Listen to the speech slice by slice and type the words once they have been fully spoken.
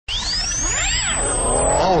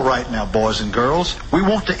right now, boys and girls. We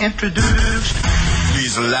want to introduce...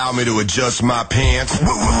 Please allow me to adjust my pants.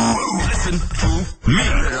 Listen to me.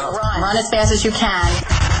 Run as fast as you can. I'm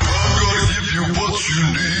gonna give you what you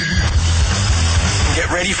need.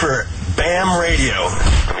 Get ready for BAM Radio.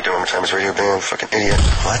 Let me do it one more time. It's Radio BAM, fucking idiot.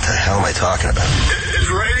 What the hell am I talking about? It's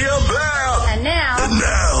Radio BAM. And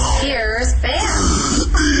now, here's BAM.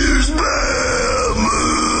 Here's BAM.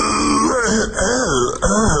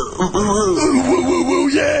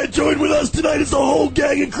 Yeah, join with us tonight. It's the whole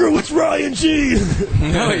gang and crew. It's Ryan G.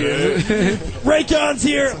 Raycon's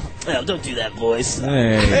here. Oh, don't do that voice.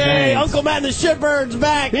 Hey, Uncle Matt and the Shitbirds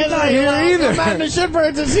back. He's not here either. Uncle Matt and the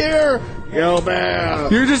Shitbirds is here. Yo,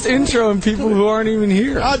 man. You're just introing people who aren't even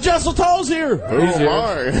here. Jessel Toll's here. He's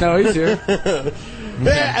here. No, he's here.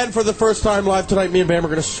 Yeah, and for the first time live tonight, me and Bam are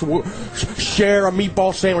going to share a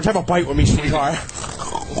meatball sandwich. Have a bite with me, sweetheart.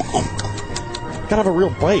 Gotta have a real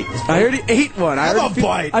bite. I already ate one. Have a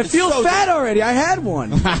bite. I feel so fat already. I had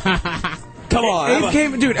one. Come on.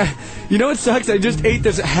 Dude, you know what sucks? I just ate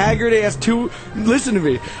this haggard-ass Listen to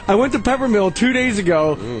me. I went to Peppermill 2 days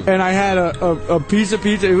ago, and I had a piece of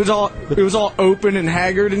pizza. It was all open and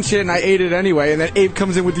haggard and shit, and I ate it anyway. And then Abe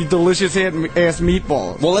comes in with these delicious-ass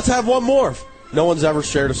meatballs. Well, let's have one more. No one's ever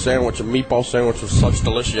shared a meatball sandwich with such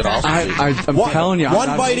delicious. I'm telling you,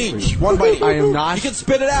 one bite each. One bite each. I am not. You can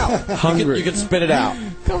spit it out. Hungry. You can spit it out.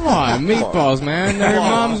 Come on, meatballs, man. They're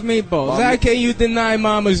mom's meatballs. How can you deny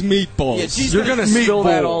mama's meatballs? Yeah, you're gonna spill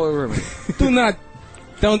that all over me.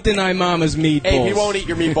 Don't deny mama's meatballs. Hey, he won't eat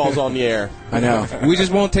your meatballs on the air. I know. We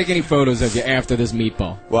just won't take any photos of you after this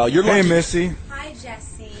meatball. Well, you're lucky. Hey, Missy. Hi,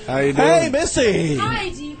 Jesse. How you doing? Hey, Missy. Hi,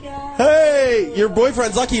 Dika. Hey, your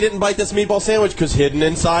boyfriend's lucky he didn't bite this meatball sandwich because hidden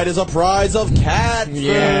inside is a prize of cat food.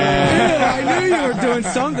 Yeah. I knew you were doing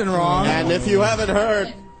something wrong. And if you haven't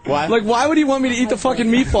heard... What? Like, why would he want me to eat the fucking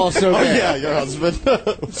meatball so bad? Oh, yeah, your husband.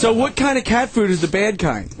 So what kind of cat food is the bad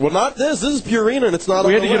kind? Well, not this. This is Purina, and it's not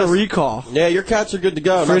We on had the to get a list. recall. Yeah, your cats are good to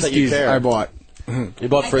go. Not that you Friskies care. I bought. You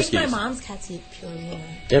bought Friskies. I think my mom's cats eat Purina.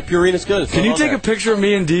 Yeah, Purina's good. It's Can not you on take there. a picture of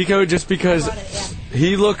me and Deco just because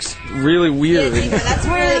he looks really weird? Yeah, that's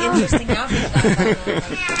a really interesting outfit.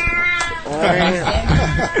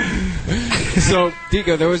 So,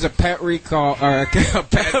 Dico, there was a pet recall, or a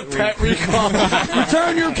pet recall.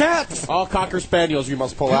 Return your cats! All Cocker Spaniels you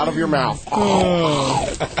must pull out of your mouth.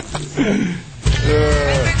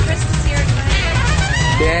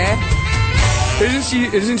 Yeah?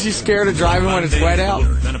 Isn't she scared of driving when it's wet out?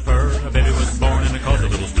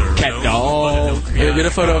 Cat dog. Here, get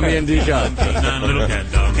a photo of me and Deco.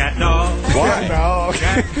 Why?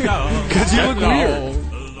 Because you look weird.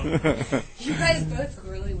 You guys both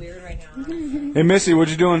look really weird right now. Hey, Missy,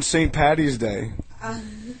 what'd you do on St. Patty's Day? Oh,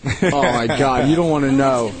 my God. You don't want to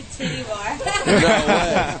know.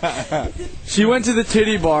 She went to the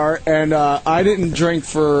titty bar, and I didn't drink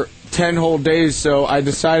for 10 whole days, so I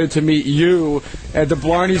decided to meet you at the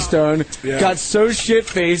Blarney Stone. Yeah. Got so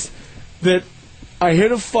shit-faced that I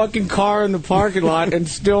hit a fucking car in the parking lot and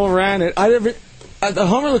still ran it. The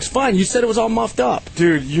Hummer looks fine. You said it was all muffed up.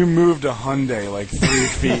 Dude, you moved a Hyundai like 3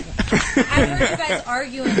 feet. I heard you guys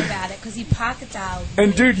arguing about it because he pocket dialed.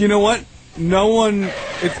 And dude, you know what? No one.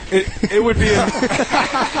 It would be.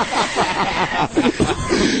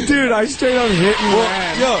 Dude, I straight up hit and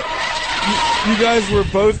ran. Yo, you guys were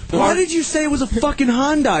both. Why did you say it was a fucking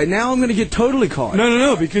Hyundai? Now I'm gonna get totally caught.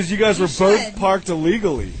 No, because you guys were both parked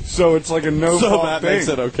illegally, so it's like a no-fault that thing. makes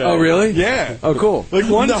it okay. Oh, really? Yeah. Oh, cool. Like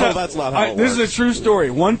one No, time, that's not how it this is works. a true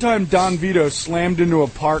story. One time, Don Vito slammed into a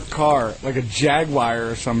parked car, like a Jaguar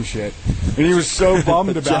or some shit, and he was so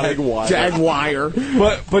bummed about Jaguar. Jaguar.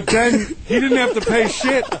 But then he didn't have to pay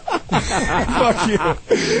shit. Fuck you.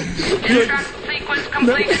 He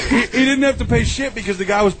didn't have to pay shit because the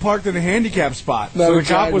guy was parked in a handicap spot. No, So the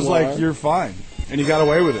cop was Jaguar. like, "You're fine," and he got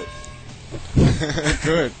away with it.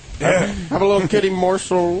 Good. Have a little kitty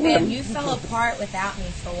morsel. Man, you fell apart without me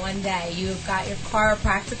for one day. You got your car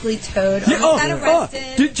practically towed. Almost got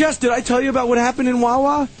arrested. Jess, did I tell you about what happened in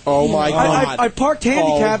Wawa? Oh, my God. I parked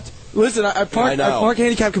handicapped. Listen, I parked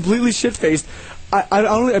handicapped completely shit-faced.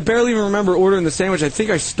 I barely even remember ordering the sandwich. I think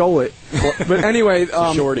I stole it. But anyway,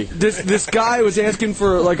 Shorty. This guy was asking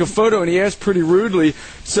for like a photo, and he asked pretty rudely.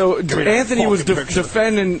 So Anthony was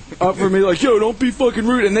defending up for me, like, "Yo, don't be fucking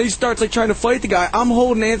rude." And then he starts like trying to fight the guy. I'm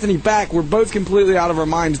holding Anthony back. We're both completely out of our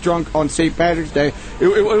minds, drunk on St. Patrick's Day.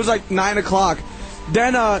 It was like 9 o'clock.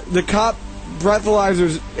 Then the cop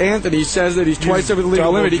breathalyzers Anthony says that he's twice over the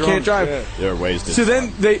legal limit. He can't drive. They're wasted. So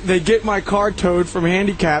then they get my car towed from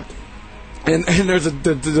handicapped. And there's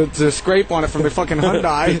a scrape on it from the fucking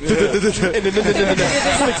Hyundai.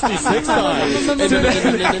 66 times.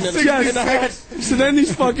 So then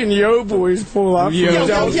these fucking yo boys pull up. Yo,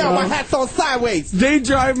 my hat's on sideways. They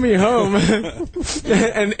drive me home,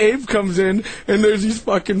 and Ape comes in, and there's these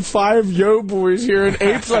fucking 5 yo boys here, and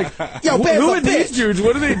Ape's like, Yo, who are these dudes?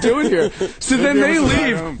 What are they doing here? So then they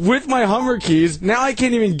leave with my Hummer keys. Now I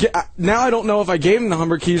can't even get. Now I don't know if I gave them the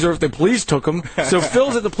Hummer keys or if the police took them. So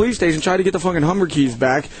Phil's at the police station trying to get the fucking Hummer keys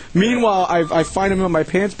back. Meanwhile, I find them in my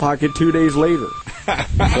pants pocket 2 days later.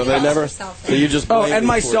 So they never. So you just. Oh, and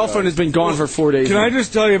my cell phone has been gone for 4 days. Can I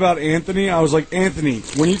just tell you about Anthony? I was like, Anthony,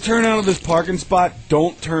 when you turn out of this parking spot,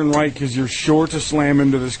 don't turn right because you're sure to slam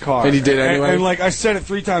into this car. And he did anyway. And like I said it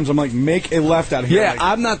 3 times, I'm like, make a left out here. Yeah, like,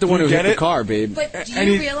 I'm not the one who hit the car, babe. But do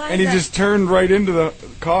you realize and he that? just turned right into the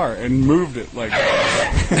car and moved it like.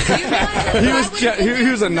 Do you realize that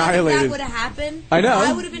he was annihilated. That would have happened. I know.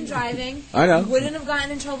 I would have been driving. I know. You wouldn't have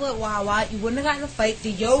gotten in trouble at Wawa. You wouldn't have gotten in a fight.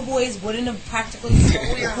 The yo boys wouldn't have practically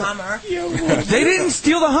stole your Hummer. They didn't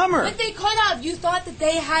steal the Hummer. But they could have. You thought that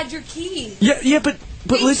they had your keys. Yeah, but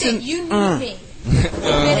listen. You knew me.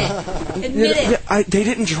 Admit it. They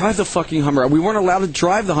didn't drive the fucking Hummer. We weren't allowed to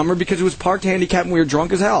drive the Hummer because it was parked handicapped and we were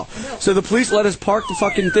drunk as hell. So the police let us park the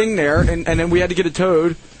fucking thing there, and then we had to get it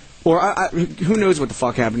towed. Or who knows what the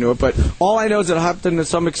fuck happened to it, but all I know is that it happened to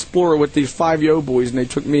some Explorer with these 5 yo boys, and they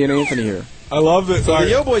took me and Anthony here. I love that. So the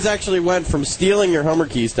yo boys actually went from stealing your Hummer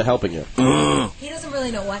keys to helping you. He doesn't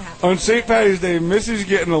really know what happened. On St. Patty's Day, Missy's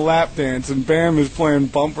getting a lap dance, and Bam is playing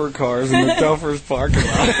bumper cars in the Duffers parking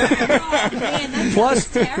lot. Oh, man, that's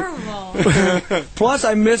terrible. Plus,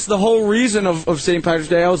 I missed the whole reason of St. Patrick's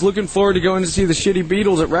Day. I was looking forward to going to see the Shitty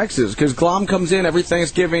Beatles at Rex's, because Glom comes in every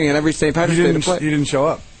Thanksgiving and every St. Patrick's Day to play. He didn't show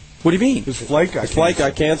up. What do you mean? His flight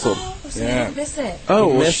got canceled. Oh, so you didn't miss it. Oh,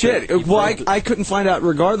 well, missed shit. it. Well, I couldn't find out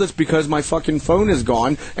regardless because my fucking phone is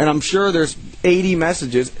gone, and I'm sure there's 80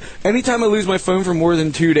 messages. Anytime I lose my phone for more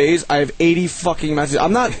than 2 days, I have 80 fucking messages.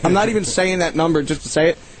 I'm not even saying that number just to say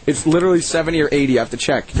it. It's literally 70 or 80. I have to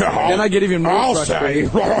check. Then I get even more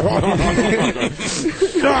frustrated.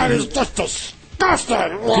 That is just disgusting.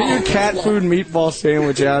 Get your cat food meatball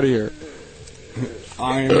sandwich out of here.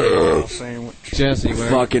 I'm sandwich. Jesse,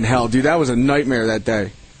 Fucking hell, dude. That was a nightmare that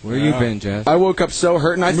day. Where you been, Jess? I woke up so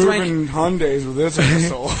hurt, and I drank. Moving Hyundais with this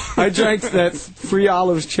asshole. I drank that Free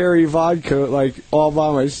Olives cherry vodka like all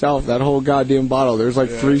by myself. That whole goddamn bottle. There's like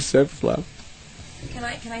 3 sips left. Can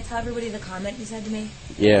I tell everybody the comment you said to me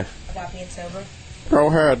Yeah. about being sober? Go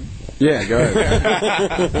ahead. Yeah, go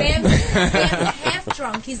ahead. Bam's half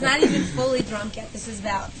drunk. He's not even fully drunk yet. This is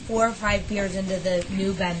about 4 or 5 beers into the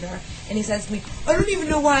new bender. And he says to me, I don't even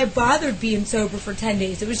know why I bothered being sober for 10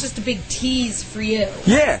 days. It was just a big tease for you.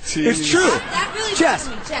 Yeah, it's true. That really Jess,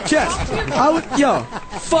 bothered me. Jess, talk to your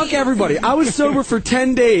fuck everybody. I was sober for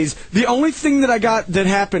 10 days. The only thing that I got that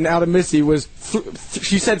happened out of Missy was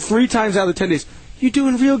she said 3 times out of the 10 days, "You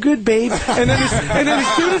doing real good, babe." And then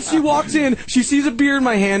as soon as she walks in, she sees a beer in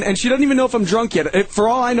my hand, and she doesn't even know if I'm drunk yet. For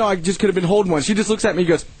all I know, I just could have been holding one. She just looks at me and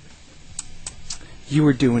goes, "You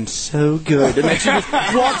were doing so good." And then she just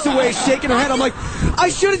walks away shaking her head. I'm like, I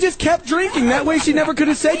should have just kept drinking. That way she never could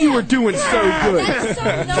have said you were doing so good. That's so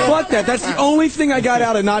not Fuck that. That's the only thing I got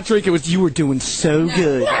out of not drinking was you were doing so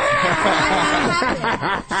good.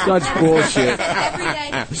 Such bullshit. Every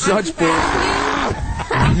day. Such bullshit.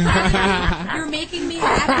 You're making me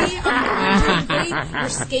happy. You're doing great. You're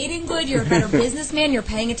skating good. You're a better businessman. You're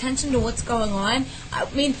paying attention to what's going on. I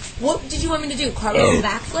mean, what did you want me to do? Cartwheels and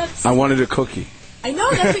backflips? I wanted a cookie. I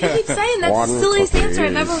know, that's what you keep saying. That's the silliest answer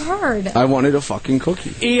I've ever heard. I wanted a fucking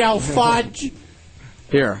cookie. E.L. Fudge.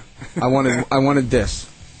 Here, I wanted this.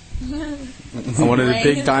 I wanted a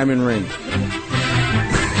big diamond ring.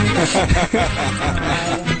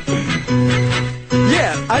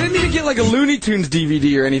 Yeah, I didn't even get like a Looney Tunes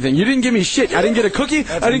DVD or anything. You didn't give me shit. I didn't get a cookie.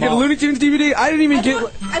 I didn't get a Looney Tunes DVD. I didn't even get.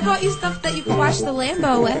 I bought you stuff that you could watch the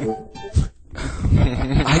Lambo with.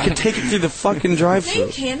 I could take it through the fucking No, drive-thru.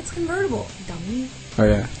 you can't. It's convertible. Dummy. Oh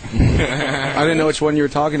yeah. I didn't know which one you were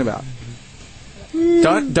talking about.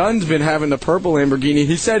 Dunn's been having the purple Lamborghini.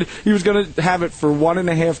 He said he was going to have it for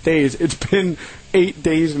 1.5 days. It's been 8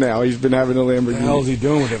 days now. He's been having a Lamborghini. What the hell is he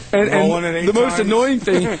doing with it? And Rolling it 8 the most times? annoying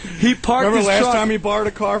thing, he parked Remember his last truck. time he borrowed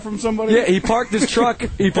a car from somebody? Yeah, he parked his truck.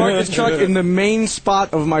 He parked his truck in the main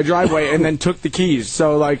spot of my driveway, and then took the keys.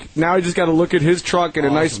 So like now I just got to look at his truck in a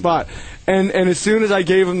nice spot. And as soon as I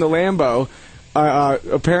gave him the Lambo,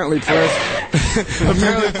 apparently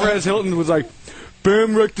Perez Hilton was like,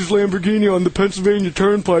 Bam wrecked his Lamborghini on the Pennsylvania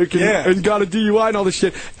Turnpike and got a DUI and all this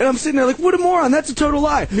shit. And I'm sitting there like, what a moron. That's a total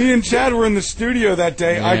lie. Me and Chad were in the studio that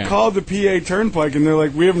day. Yeah. I called the PA Turnpike, and they're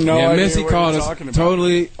like, we have no idea Missy what called you're us talking about.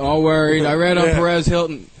 totally all worried. I read on Perez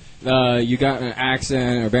Hilton, you got in an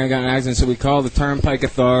accident, or Bam got in an accident, so we called the Turnpike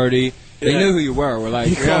Authority. They knew who you were. We're like,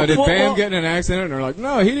 did Bam get in an accident? And they're like,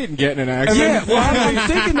 no, he didn't get in an accident. Yeah, well, I'm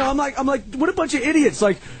thinking though, I'm like, what a bunch of idiots.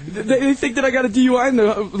 Like, they think that I got a DUI and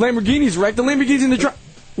the Lamborghini's wrecked. The Lamborghini's in the drive.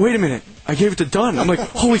 Wait a minute. I gave it to Dunn. I'm like,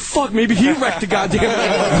 holy fuck, maybe he wrecked the goddamn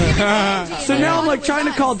Lamborghini. So now I'm like trying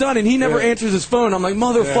to call Dunn, and he never answers his phone. I'm like,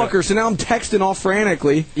 motherfucker. So now I'm texting all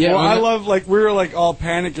frantically. Yeah, well, I love, like, we were like all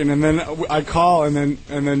panicking, and then I call, and then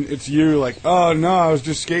it's you, like, oh no, I was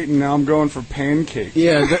just skating. Now I'm going for pancakes.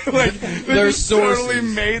 Yeah, like they just totally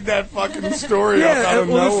made that fucking story up out of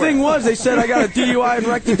well, nowhere. the thing was, they said I got a DUI and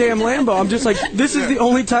wrecked the damn Lambo. I'm just like, this is the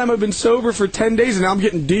only time I've been sober for 10 days, and now I'm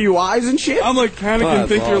getting DUIs and shit. I'm like panicking,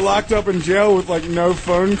 think you're locked up in jail with like no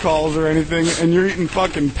phone calls or anything, and you're eating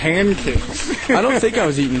fucking pancakes. I don't think I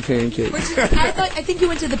was eating pancakes. I think you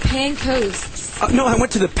went to the Pan Coast. No, I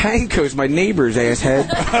went to the Pan Coast, my neighbor's asshead.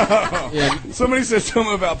 Somebody said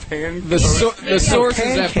something about pancakes. The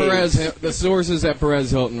sources at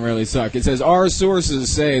Perez Hilton really suck. It says our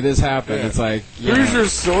sources say this happened. It's like, who's your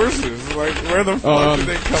sources? Like, where the fuck did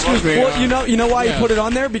they come up? Well, you know why he put it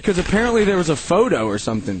on there? Because apparently there was a photo or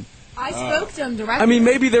something. I spoke to him directly. I mean,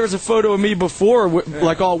 maybe there was a photo of me before,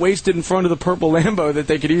 like all wasted in front of the purple Lambo, that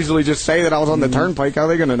they could easily just say that I was on the Turnpike. How are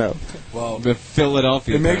they going to know? Well, the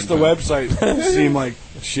Philadelphia. It makes the website seem like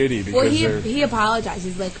shitty. Because he apologized.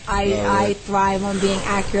 He's like, I thrive on being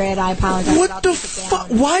accurate. I apologize. What the fuck?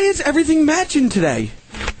 Why is everything matching today?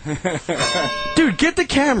 Dude, get the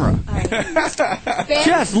camera.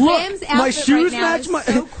 Jess, look, my shoes match my.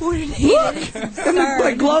 So coordinated. Look, and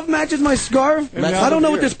my glove matches my scarf. I don't know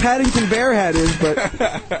what this Paddington Bear hat is, but.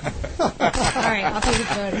 All right, I'll take a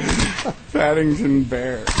photo. Paddington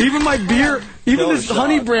Bear. Even my beer, even this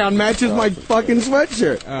honey brown matches my fucking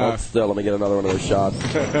sweatshirt. Hold still, let me get another one of those shots.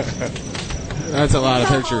 That's a lot of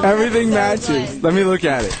pictures. Everything matches. Let me look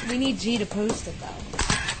at it. We need G to post it though.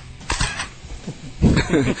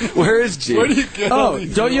 Where is G? Where do you get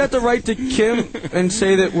don't you have to write to Kim and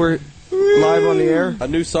say that we're live on the air? A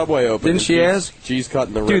new Subway opened. Didn't she ask? G's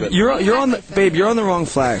cutting the Dude, ribbon. you're on the babe. You're on the wrong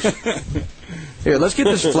flash. Here, let's get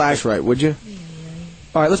this flash right, would you?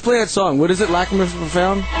 All right, let's play that song. What is it? Lacrimous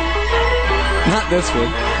Profound? Not this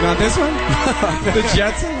one. Not this one? The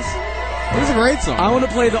Jetsons? This is a great song. I want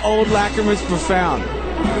to play the old Lacrimous Profound.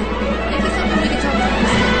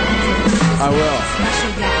 I will.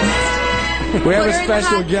 Special guest. We have a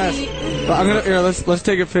special guest. I'm gonna here. Let's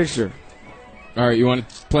take a picture. All right, you want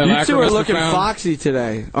to play You Lacrimous two are looking Profound? foxy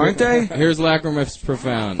today, aren't they? Here's Lacrimous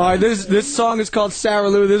Profound. All right, this song is called Sarah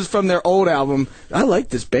Lou. This is from their old album. I like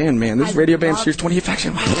this band, man. This radio band Series 20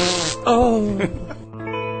 Affection. Oh.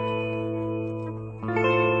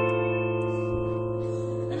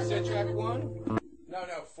 You said track 1? No,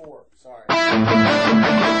 4. Sorry.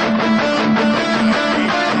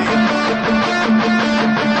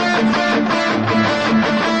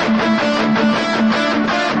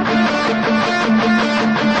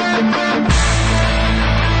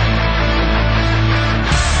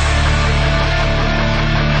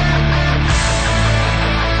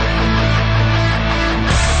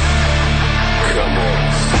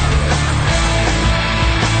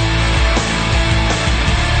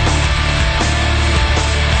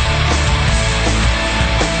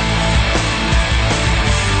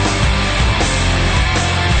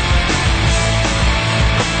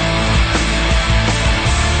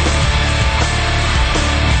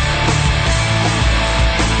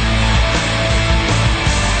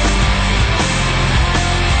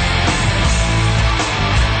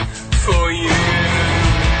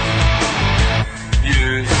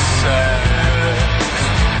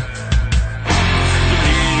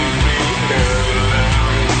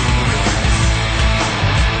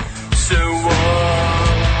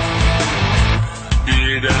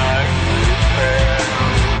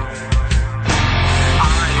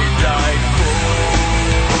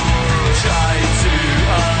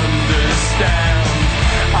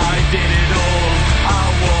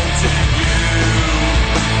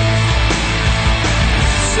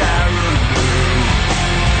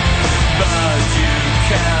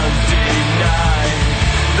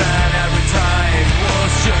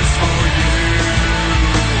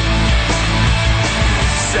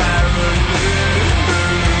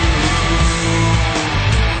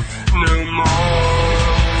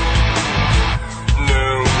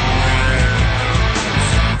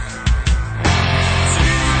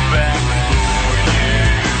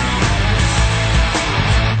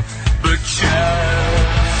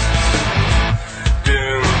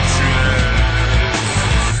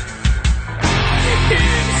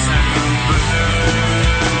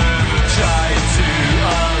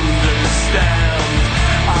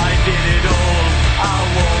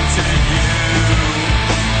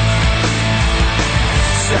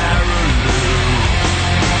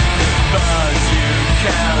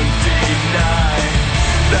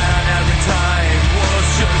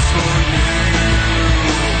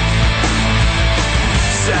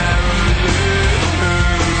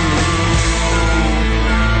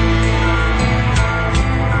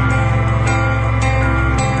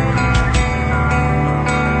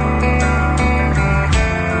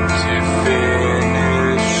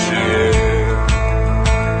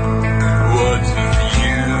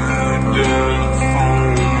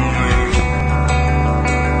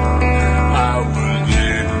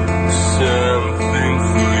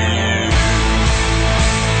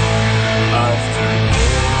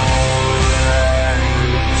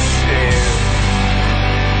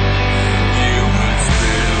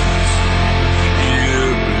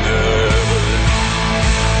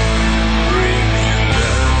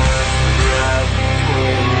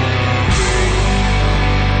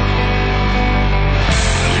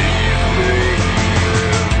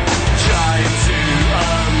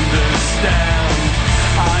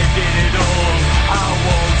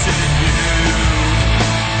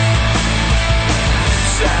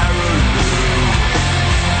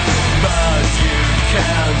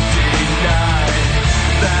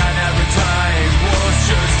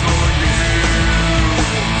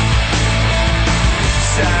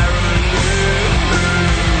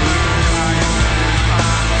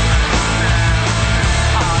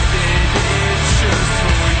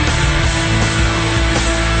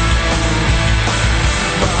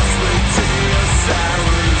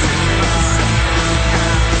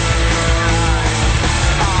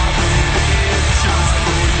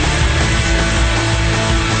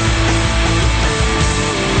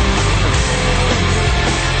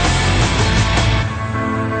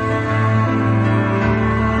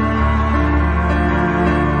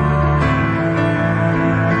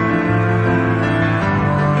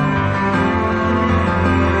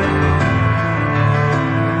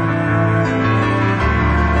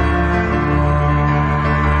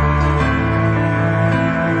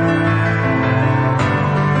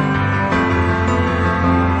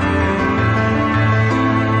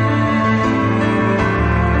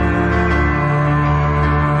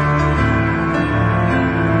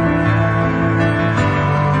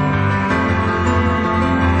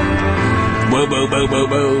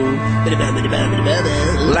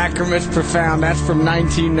 Lacrimus Profound. That's from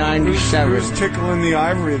 1997. Who's tickling the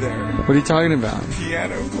ivory there? What are you talking about?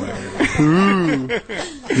 Piano player. Ooh.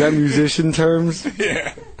 Is that musician terms?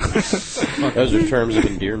 Yeah. Those are terms of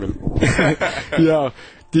endearment. Yo,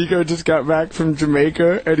 Deco just got back from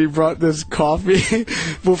Jamaica and he brought this coffee.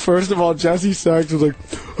 Well, first of all, Jesse Sachs was like,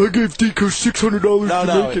 I gave Deco $600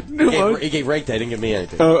 Jamaican. No, he gave Rake that. He didn't give me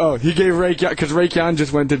anything. Oh, he gave Rake, because Rake-Yan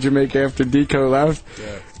just went to Jamaica after Deco left.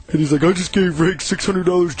 Yeah. And he's like, I just gave Rake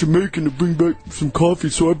 $600 Jamaican to bring back some coffee,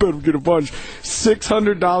 so I better get a bunch.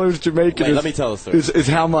 $600 Jamaican. Wait, let me tell the story. Is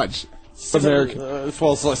how much? American. Well, it's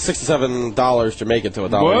like $67 Jamaican to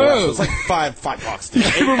 $1. Whoa. So it's like $5.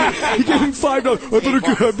 He gave him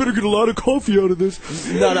 $5. I better get a lot of coffee out of this.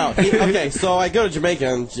 No. Okay, so I go to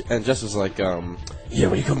Jamaica and Jess was like, yeah,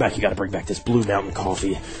 when you come back, you got to bring back this Blue Mountain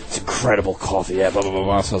coffee. It's incredible coffee. Yeah, blah blah blah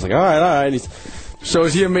blah. So I was like, all right. So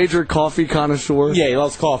is he a major coffee connoisseur? Yeah, he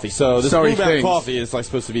loves coffee. So this Blue Mountain coffee is like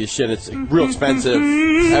supposed to be shit. It's real expensive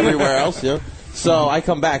everywhere else, you know. So I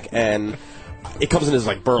come back and it comes in this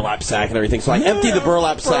like burlap sack and everything. So I empty the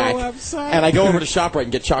burlap sack and I go over to ShopRite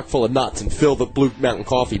and get chock full of nuts and fill the Blue Mountain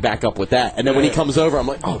coffee back up with that. And then when he comes over, I'm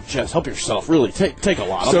like, oh, Jess, help yourself. Really, take a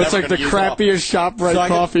lot. So it's like the crappiest ShopRite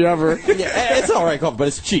coffee ever. Yeah, it's all right coffee, but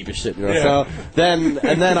it's cheap as shit. You know? So then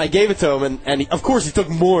I gave it to him, and he, of course he took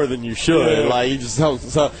more than you should. Yeah. Like he just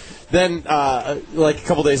so. Then, like a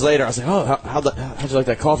couple days later, I was like, "Oh, how'd you like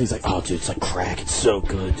that coffee?" He's like, "Oh, dude, it's like crack. It's so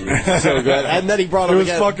good, dude. It's so good." And then he brought it again.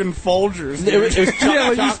 It was fucking Folgers. It was yeah,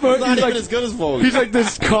 he's not even as good as Folgers. He's like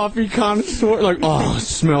this coffee connoisseur. Like, oh, it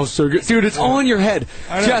smells so good, dude. It's on your head.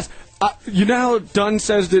 Jess, you know how Dunn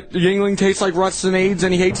says that Yingling tastes like Ruts and AIDS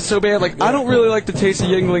and he hates it so bad? Like, I don't really like the taste of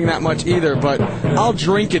Yingling that much either, but I'll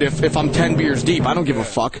drink it if I'm 10 beers deep. I don't give a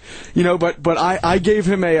fuck. You know, but I gave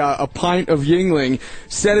him a pint of Yingling,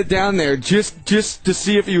 set it down there just to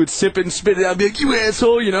see if he would sip it and spit it out and be like, you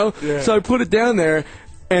asshole, you know? Yeah. So I put it down there,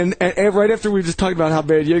 and right after we just talked about how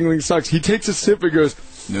bad Yingling sucks, he takes a sip and goes,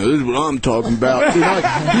 no, this is what I'm talking about. You know, like,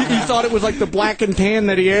 he thought it was like the black and tan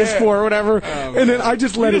that he asked for or whatever, and then I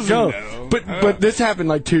just let it go. But this happened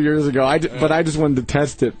like 2 years ago. But I just wanted to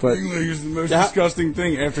test it. But it's the most disgusting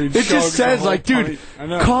thing after he. It just says like, dude,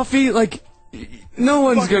 coffee. Like, no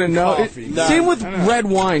one's gonna know. Same with red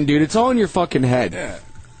wine, dude. It's all in your fucking head. Yeah.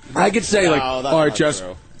 I could say like, all right, just.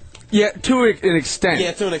 Yeah, to an extent.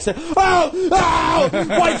 Yeah, to an extent. Oh!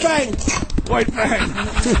 White Fang! White Fang!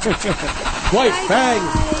 White Fang!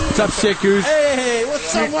 What's up, Sickoos? Hey,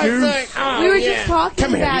 what's up, White Fang? Oh, we were just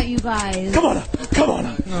talking about you guys. Come on up.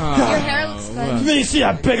 Your hair looks good. Let me see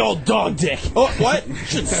that big old dog dick. Oh, what? You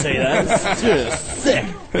shouldn't say that. It's just sick.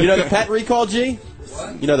 You know the pet recall, G?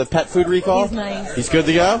 You know the pet food recall? He's nice. He's good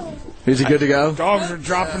to go? Is he good to go? Dogs are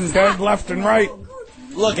dropping dead left and right.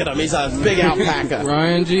 Look at him. He's a big alpaca.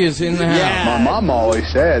 Ryan G is in the house. Yeah. My mom always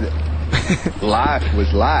said life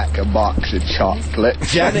was like a box of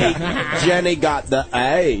chocolates. Jenny got the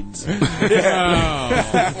AIDS.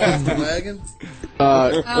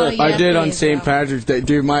 I did on St. Patrick's Day.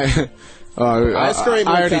 Dude, my... Ice cream,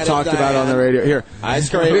 I already talked about it on the radio. Here. Ice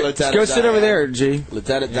cream, Lieutenant Go sit over there, G.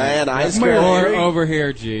 Lieutenant Diane, ice cream. Or over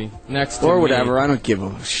here, G. Next to me. Or whatever. I don't give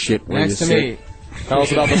a shit where Next you to sit. me. Tell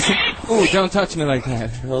us about the... Ooh, don't touch me like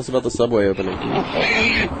that. Tell us about the Subway opening.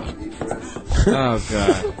 Oh,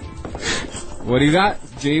 God. What do you got,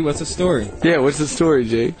 G? What's the story? Yeah, what's the story,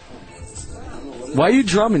 G? Why are you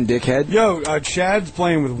drumming, dickhead? Yo, Chad's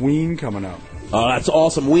playing with Ween coming up. Oh, that's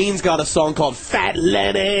awesome. Ween's got a song called Fat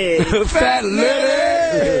Lenny. Fat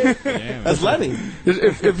Lenny! That's Lenny.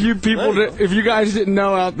 If you you guys didn't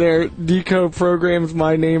know out there, Deco programs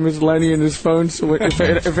my name is Lenny in his phone, so if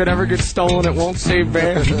it ever gets stolen, it won't save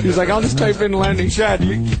bad. He's like, I'll just type in Lenny. Chad, do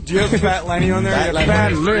you have Fat Lenny on there? Fat Lenny.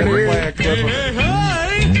 Fat Lenny. Play a clip of it.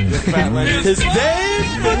 Fat Lenny. His name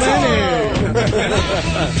is Lenny.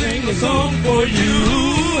 Sing a song for you.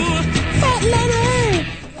 Fat Lenny.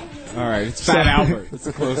 All right, it's Fat Albert. That's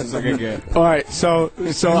the closest I can get. All right, so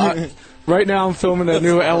right now I'm filming a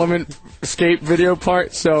new Element Escape video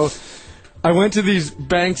part. So I went to these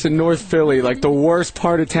banks in North Philly, like the worst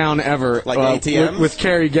part of town ever, like ATMs? with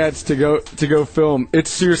Carrie Getz to go film. It's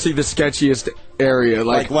seriously the sketchiest area.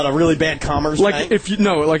 Like what, a really bad Commerce bank? If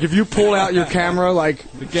you pull out your camera, like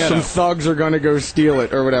some thugs are gonna go steal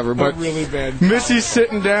it or whatever. But really bad. Missy's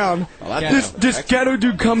sitting down. This ghetto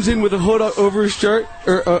dude comes in with a hood over his shirt,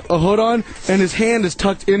 or a hood on, and his hand is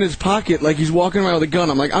tucked in his pocket like he's walking around with a gun.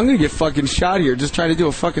 I'm like, I'm gonna get fucking shot here just trying to do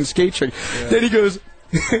a fucking skate trick. Yeah. Then he goes,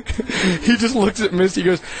 He just looks at Misty. He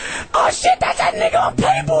goes, "Oh shit, that's that nigga on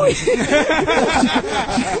Playboy."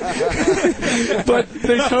 But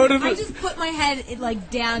they totally. I just put my head like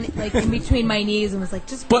down, like in between my knees, and was like,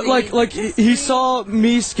 just. But breathe. like he saw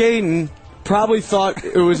me skating. Probably thought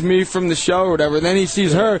it was me from the show or whatever. And then he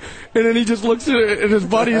sees her, and then he just looks at it, and his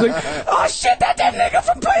buddy. He's like, "Oh shit, that's that nigga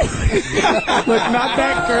from Playboy." Like, not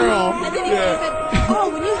that girl. And then he said, "Oh,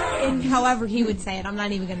 when you," and however he would say it, I'm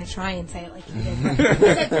not even going to try and say it like he did. He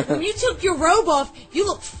said, "When you took your robe off, you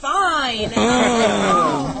look fine." And I was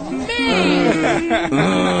like, "Oh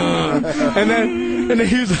man." And then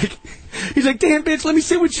he was like, "Damn bitch, let me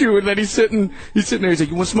sit with you." And then he's sitting there. He's like,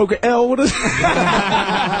 "You want to smoke an L with us?"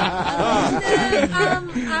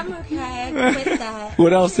 I'm okay. I quit that.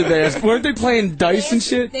 What else did they ask? Weren't they playing dice and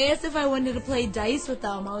shit? They asked if I wanted to play dice with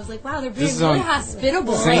them. I was like, wow, they're being This is really on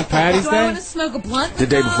hospitable. St. Patty's Do Day? I want to smoke a blunt with The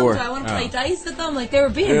day them? before. Do I want to play dice with them? Like, they were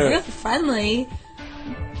being really friendly.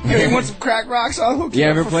 Hey, you want some crack rocks? I'll hook You up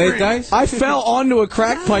ever for played free. dice? I fell onto a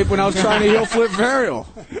crack pipe when I was trying to heel flip varial.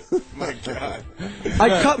 My God.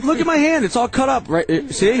 Look at my hand. It's all cut up, right?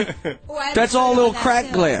 See? Oh, I That's all a little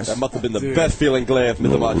crack glass. That must have been the best feeling glass in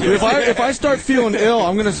the month. If I start feeling ill,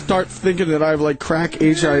 I'm gonna start thinking that I have like crack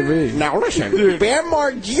HIV. Now listen, Bam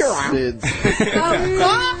Margera. Oh,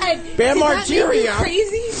 God! Bam Did that make you Margera.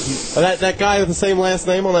 crazy? That guy with the same last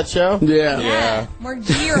name on that show? Yeah. Yeah.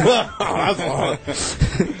 Margera.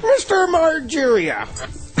 Mr. Margera.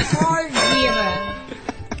 Margera.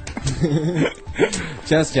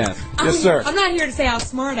 Just. Yes, sir. I'm not here to say how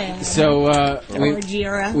smart I am. So,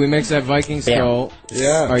 Margera. we mixed that Viking skull.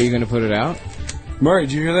 Yeah. Are you going to put it out? Murray,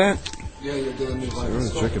 did you hear that? Yeah, you're doing new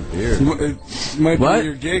life. Drinking beer. It might What? be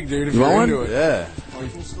your gig, dude, if You you're want into one? it. Yeah.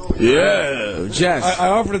 Yeah. Jess. I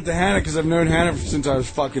offered it to Hannah because I've known Hannah since I was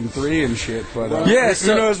fucking 3 and shit, but Yeah, who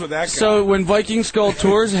so, knows with that guy? So when Viking Skull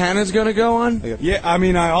tours, Hannah's gonna go on? Yeah, I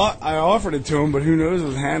mean, I offered it to him, but who knows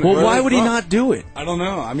with Hannah? Well, why would he not do it? I don't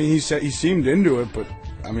know. I mean, he said he seemed into it, but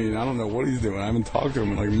I mean, I don't know what he's doing. I haven't talked to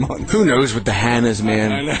him in like months. Who knows with the Hannahs,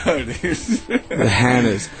 man? I know, dude. The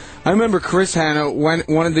Hannahs. I remember Chris Hannah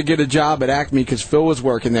wanted to get a job at Acme because Phil was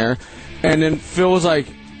working there, and then Phil was like,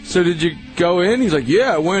 "So did you go in?" He's like,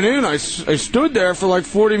 "Yeah, I went in. I stood there for like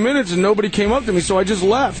 40 minutes and nobody came up to me, so I just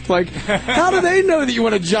left." Like, how do they know that you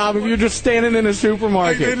want a job if you're just standing in a Like,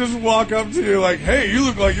 supermarket? they just walk up to you like, "Hey, you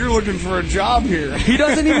look like you're looking for a job here." He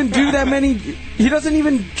doesn't even do that many. He doesn't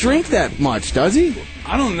even drink that much, does he?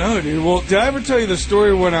 I don't know, dude. Well, did I ever tell you the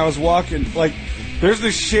story when I was walking, like, there's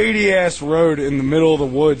this shady-ass road in the middle of the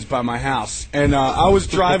woods by my house, and I was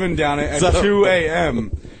driving down it at 2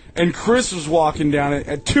 a.m., and Chris was walking down it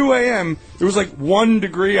at 2 a.m. It was like 1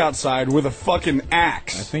 degree outside with a fucking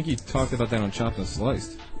axe. I think you talked about that on Chopped and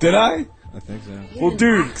Sliced. Did I? I think so. Well,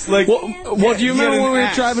 dude, like... Well, do you remember when we were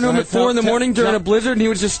driving home at 4 in the morning during a blizzard and he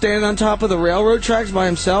was just standing on top of the railroad tracks by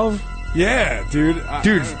himself? Yeah, dude.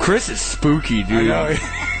 Dude, Chris is spooky, dude. I know.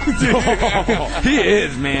 He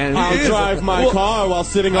is, man. I'll drive my car while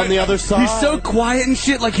sitting on the other side. He's so quiet and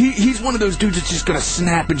shit. Like he's one of those dudes that's just gonna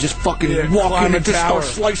snap and just fucking walk climb in a and just tower.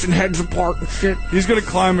 start slicing heads apart and shit. He's gonna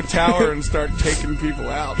climb a tower and start taking people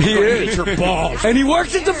out. He is. Your balls. And he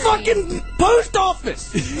works at the fucking post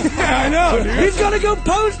office. Yeah, I know, dude. He's gonna go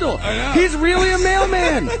postal. I know. He's really a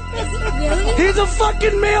mailman. Really? He's a fucking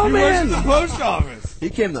He works mailman. at the post office. He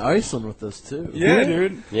came to Iceland with us, too. Yeah,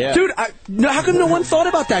 dude. Yeah. Dude, how come no one thought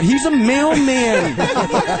about that? He's a mailman.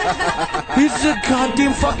 He's a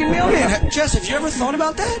goddamn fucking mailman. Jess, have you ever thought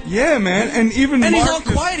about that? Yeah, man. And even And he's Mark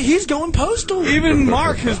all quiet. He's going postal. Even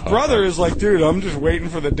Mark, his brother, is like, dude, I'm just waiting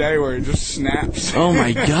for the day where he just snaps. Oh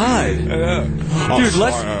my god. I know. Dude,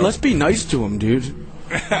 let's be nice to him, dude.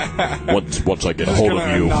 Once I get He's hold gonna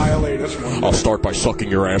of you, annihilate us one day. I'll start by sucking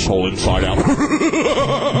your asshole inside out.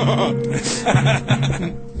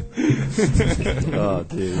 Oh,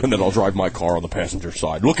 dude. And then I'll drive my car on the passenger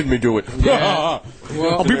side. Look at me do it. Well,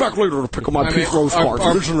 I'll be back later to pick up my Pete Rose part.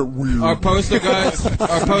 Our postal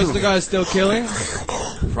guys still killing?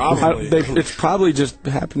 Probably. It's probably just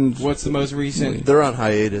happened. What's the most recent? They're on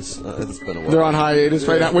hiatus. It's been a while. They're on hiatus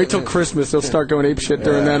right now. Wait till Christmas. They'll start going ape shit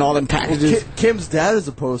during then. All them packages. Kim's dad is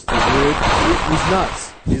a postal, dude. He's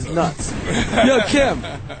nuts. He's nuts. Yo, Kim,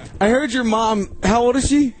 I heard your mom. How old is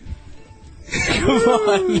she? Come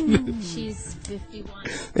on. She's 51.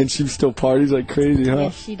 And she still parties like crazy, huh?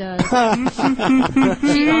 Yes, she does. All her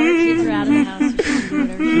kids are out of the house. So she can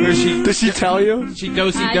do whatever. Does she tell you? She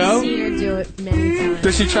does he I've go? seen her do it many times.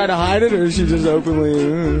 Does she try to hide it, or is she just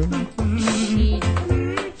openly?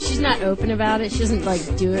 She's not open about it. She doesn't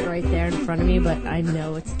like do it right there in front of me, but I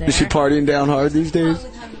know it's there. Is she partying down hard these days?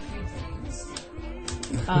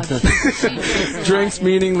 Drinks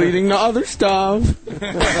meaning leading to other stuff.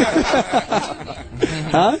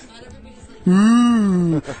 Huh?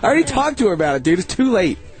 I already talked to her about it, dude. It's too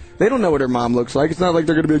late. They don't know what her mom looks like. It's not like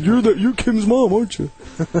they're going to be like, you're Kim's mom, aren't you?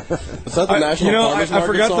 Is that the National Farmers I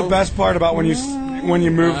Market forgot song? the best part about when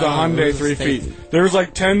you moved the Hyundai 3 feet. There was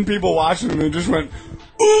like 10 people watching and they just went,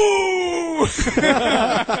 ooh!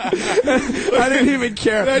 I didn't even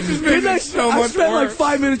care. That just made it so much I spent like worse.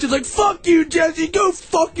 5 minutes just like, fuck you, Jesse. Go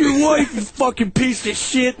fuck your wife, you fucking piece of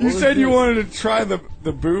shit. You said you wanted to try the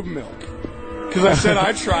boob milk. Because I said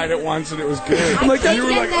I tried it once and it was good. I'm like, you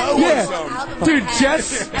were like, oh, yeah. some. Dude,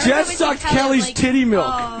 Jess sucked Kelly's titty milk.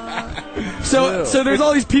 So there's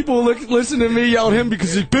all these people listening to me yell at him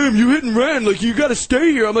because he's like, Bam, you hit and ran. Like, you got to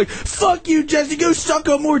stay here. I'm like, fuck you, Jesse. Go suck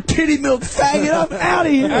on more titty milk, faggot. I'm out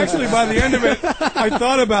of here. Actually, by the end of it, I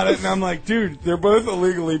thought about it and I'm like, dude, they're both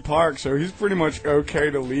illegally parked, so he's pretty much okay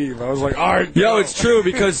to leave. I was like, all right. Yo, it's true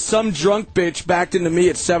because some drunk bitch backed into me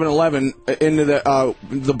at 7-Eleven into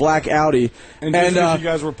the black Audi. And just 'cause you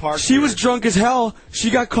guys were parked she there. was drunk as hell.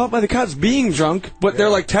 She got caught by the cops being drunk, but they're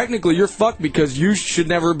like, technically, you're fucked because you should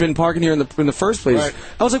never have been parking here in the first place. Right.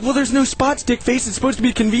 I was like, well, there's no spots, dick face. It's supposed to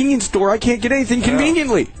be a convenience store. I can't get anything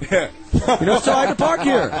conveniently. Yeah. You know, so I had to park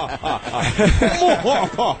here.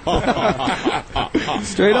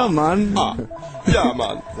 Straight up, man. Yeah,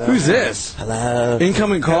 man. Who's this? Hello.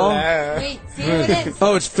 Incoming call? Wait, see who it is.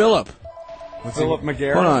 Oh, it's Philip. Philip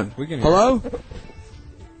McGarrett. Hold on. We can hear Hello?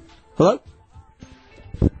 Hello?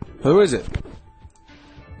 Who is it?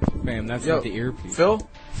 Bam, that's Yo, not the earpiece. Phil?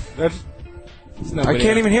 That's I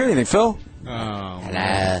can't even hear anything. Phil? Oh.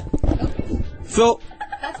 Phil?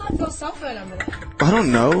 That's not Phil's cell phone number. I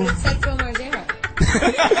don't know. It said Phil Marzano.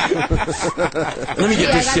 Let me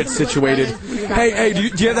get this shit situated. Hey, do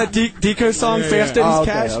you have that Deco song, Fast Eddie's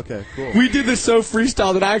Cash? Okay, cool. We did this so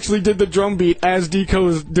freestyle that I actually did the drum beat as Deco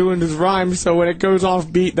was doing his rhyme, so when it goes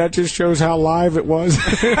off beat, that just shows how live it was.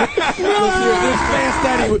 Let's hear this Fast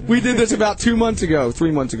Eddie. We did this about 3 months ago. It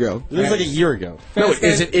was like a year ago. No, it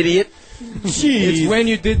isn't, idiot. It's when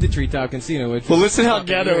you did the Treetop Casino. Which Well, listen how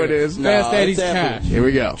ghetto it is. Fast Eddie's it's after. Cash. Here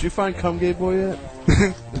we go. Did you find Cum Gay Boy yet?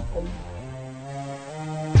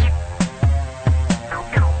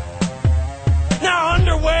 Now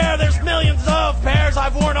underwear, there's millions of pairs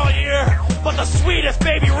I've worn all year, but the sweetest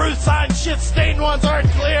Baby Ruth signed shit stained ones aren't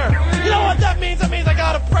clear. You know what that means? That means I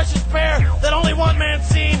got a precious pair that only one man's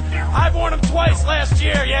seen. I've worn them twice last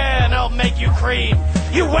year, yeah, and they'll make you cream.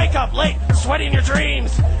 You wake up late, sweaty in your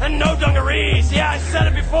dreams, and no dungarees. Yeah, I said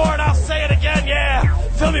it before and I'll say it again, yeah.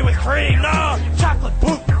 Fill me with cream, no, chocolate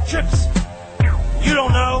poop, chips. You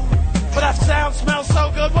don't know, but that sound smells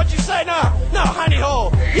so good. What you say? No, hiney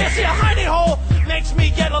hole. Yeah, see, a hiney hole makes me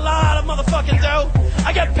get a lot of motherfucking dough.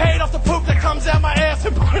 I get paid off the poop that comes out my ass.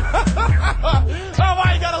 Oh,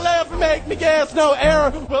 why you gotta laugh and make me gas? No,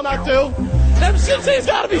 error will not do. Them shit's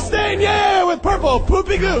gotta be stained, yeah, with purple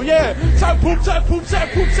poopy goo, yeah. Say poop,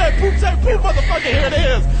 motherfucker, here it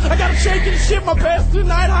is. I gotta shake and shit my pants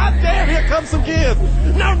tonight. Hot damn, here comes some kids.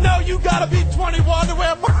 No, you gotta be 21 to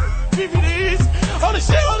wear my DVDs. Holy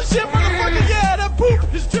shit, motherfucker, yeah, that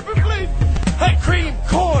poop is dripping, please. Hey, cream,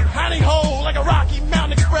 corn, honey hole, like a Rocky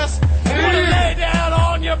Mountain Express. You wanna lay down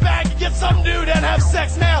on your back and get some dude and have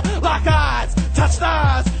sex now? Lock eyes, touch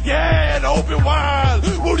thighs, yeah, and open wide.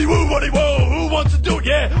 Woody woo, who wants to do it?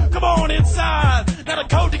 Yeah, come on inside. Now the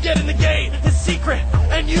code to get in the gate is secret,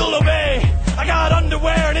 and you'll obey. I got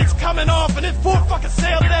underwear and it's coming off and it's for fucking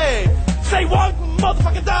sale today. Say $1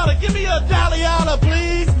 motherfucking dollar, give me a dollar,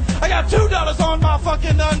 please. I got $2 on my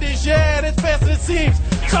fucking undies, yeah, and it's faster than it seems.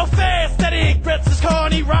 So fast that he gets his car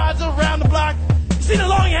and he rides around the block. You see the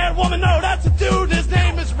long-haired woman? No, that's a dude. His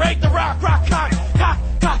name is Rake the Rock, cock.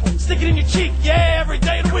 Stick it in your cheek, yeah, every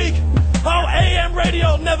day of the week. Oh, AM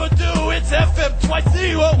radio never do. It's FM twice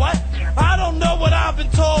the what? I don't know what I've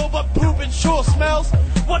been told, but pooping sure smells.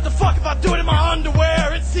 What the fuck if I do it in my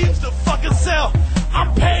underwear? It seems to fucking sell.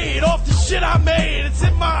 I'm paid off the shit I made. It's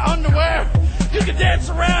in my underwear. You can dance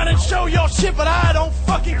around and show your shit, but I don't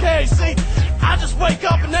fucking care. See, I just wake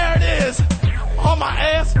up and there it is, on my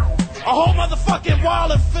ass, a whole motherfucking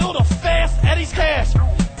wallet filled of Fast Eddie's Cash.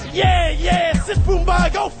 Yeah, sit boom by,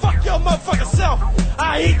 go fuck your motherfucking self.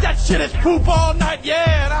 I eat that shit as poop all night,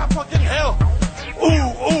 yeah, and I'm fucking hell.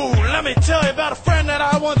 Ooh, let me tell you about a friend that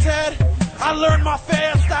I once had. I learned my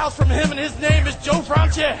fast styles from him, and his name is Joe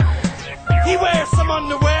Franche. He wears some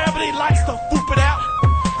underwear, but he likes to poop it out.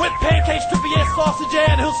 With pancakes, trippy ass sausage,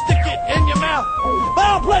 and he'll stick it in your mouth. But I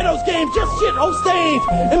don't play those games, just shit, stains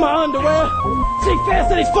in my underwear. See,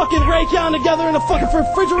 Fast Eddie's fucking Rake on together in a fucking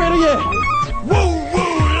refrigerator, yeah. Woo,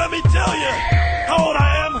 let me tell you how old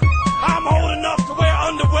I am. I'm old enough to wear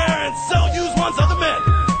underwear and sell used ones other men.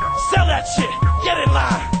 Sell that shit. Get in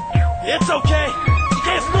line. It's okay. You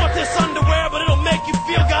can't snort this underwear, but it'll make you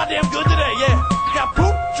feel goddamn good today, yeah. Got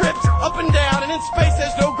poop drips up and down, and in space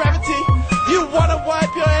there's no gravity. You wanna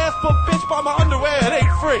wipe your ass, but bitch, buy my underwear, it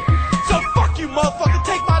ain't free. So fuck you, motherfucker,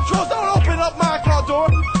 take my drawers, don't open up my car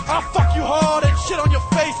door. I'll fuck you hard and shit on your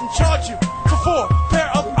face and charge you for 4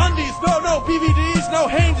 pair of undies. No BVDs, no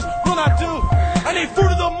Hanes, will not do. I need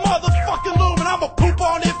fruit of the motherfucking loom, and I'ma poop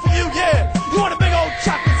on it for you, yeah. You want a big old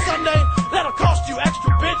chocolate sundae? That'll cost you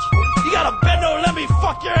extra, bitch. You gotta bend over, let me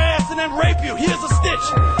fuck your ass and then rape you. Here's a stitch.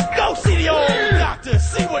 Go see the old doctor,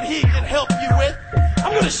 see what he can help you with.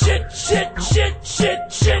 I'm gonna shit,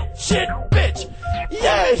 bitch.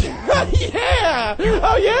 Yeah, yeah.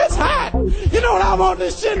 Oh yeah, it's hot. You know what, I'm on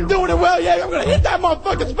this shit and doing it well. Yeah, I'm gonna hit that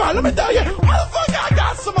motherfucking spot. Let me tell you, motherfucker, I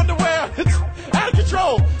got some underwear. It's out of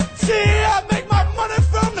control. See, I make my money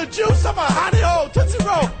from the juice of my honey hole, Tootsie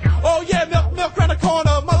Roll. Oh yeah, milk around the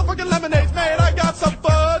corner, motherfucking lemonades, man. I got some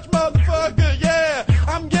fudge, motherfucker, yeah.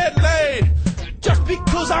 I'm getting laid just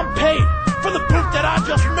because I'm paid for the poop that I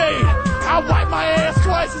just made. I wipe my ass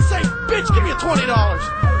twice and say, bitch, give me a $20.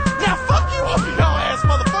 Now fuck you up, you ass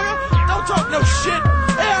motherfucker. Don't talk no shit.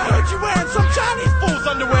 Hey, I heard you wearing some Chinese fool's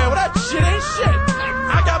underwear. Well, that shit ain't shit.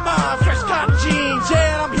 I got my fresh cotton jeans,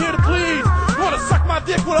 yeah, and I'm here to please. You wanna suck my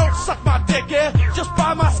dick? Well, don't suck my dick, yeah. Just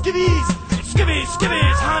buy my skivvies,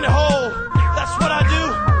 honey hole. That's what I do.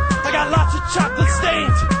 I got lots of chocolate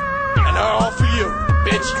stains, and they're all for you,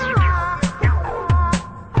 bitch.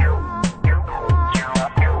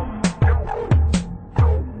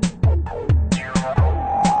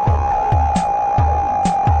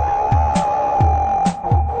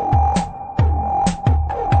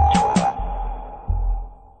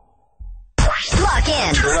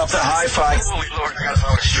 Turn up the hi-fi.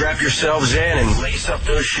 Strap yourselves in and lace up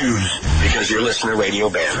those shoes because you're listening to Radio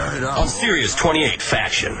Band on Sirius 28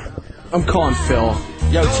 Faction. I'm calling Phil.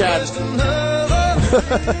 Yo, Chad.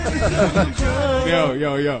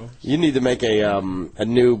 Yo. You need to make a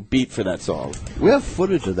new beat for that song. We have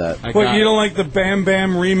footage of that. What, you don't like the Bam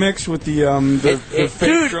Bam remix with the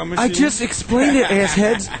fake drum machine? I just explained it,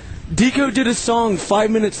 assheads. Deco did a song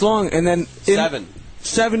 5 minutes long, and then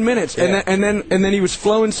 7 minutes, yeah. and then he was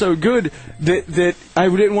flowing so good that I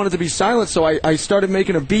didn't want it to be silent, so I started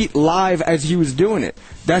making a beat live as he was doing it.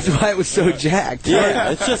 That's why it was so jacked. Yeah,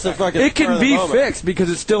 it's just a fucking. It can be fixed because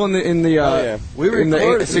it's still in the in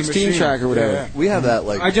the 16 track or whatever. Yeah. We have that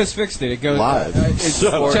I just fixed it. It goes live.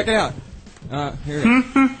 Check it out. Here it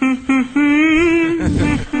is.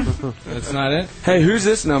 That's not it. Hey, who's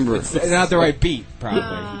this number? It's not the right beat, probably.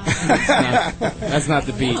 That's not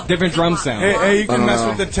the beat. Different drum sound. Hey, you can mess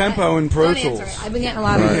with the tempo in Pro Tools. I've been getting a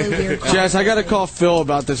lot of really weird calls. Jess, I gotta call Phil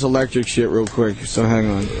about this electric shit real quick, so hang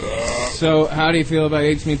on. So, how do you feel about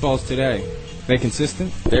H meatballs today? They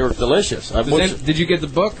consistent? They were delicious. Did you get the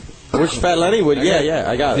book? Which Fat Lenny would? Yeah,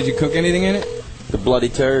 I got it. Did you cook anything in it? The bloody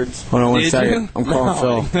turds. Hold on one second. I'm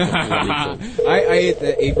calling Phil. I ate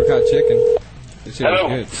the apricot chicken. This shit was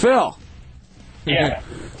good. Phil. Yeah.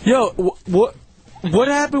 Yo, what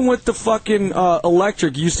happened with the fucking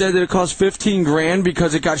electric? You said that it cost $15,000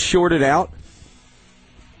 because it got shorted out.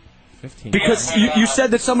 15. Because you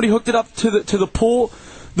said that somebody hooked it up to the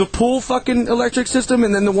pool fucking electric system,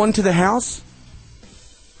 and then the one to the house.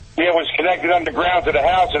 Yeah, it was connected underground to the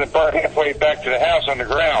house, and it burned halfway back to the house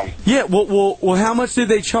underground. Yeah, well, how much did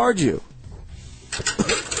they charge you?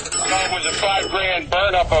 It was a $5,000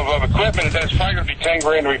 burn up of equipment, and then it's probably going to be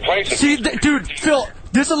 $10,000 to replace it. See, dude, Phil,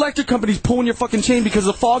 this electric company's pulling your fucking chain because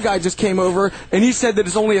the fall guy just came over and he said that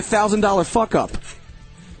it's only $1,000 fuck up.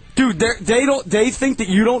 Dude, they think that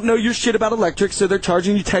you don't know your shit about electric, so they're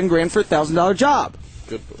charging you $10,000 for a $1,000 job.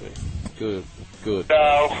 Good.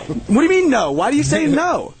 No. What do you mean no? Why do you say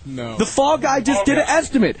no? No. The fall guy just did an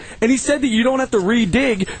estimate, and he said that you don't have to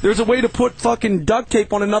redig. There's a way to put fucking duct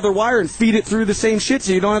tape on another wire and feed it through the same shit,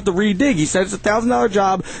 so you don't have to redig. He said it's a $1,000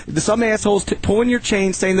 job. Some assholes pulling your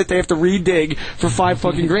chain saying that they have to redig for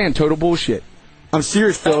 $5,000. Total bullshit. I'm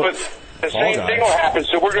serious, Phil. But the same thing will happen,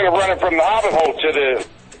 so we're going to run it from the hobbit hole to the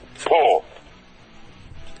pole.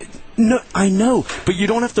 No, I know, but you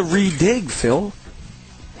don't have to redig, Phil.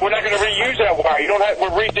 We're not going to reuse that wire. We're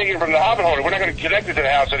redigging from the hobbit hole. We're not going to connect it to the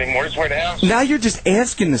house anymore. It's where the house. Now you're just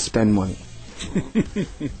asking to spend money.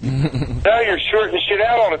 Now you're shorting shit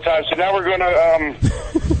out all the time, so now we're going to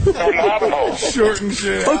from the hobbit hole. Shorten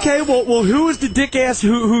shit out. Okay, well, who was the dick ass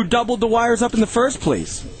who doubled the wires up in the first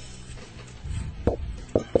place?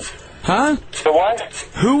 Huh? The what?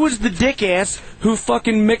 Who was the dick ass who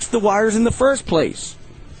fucking mixed the wires in the first place?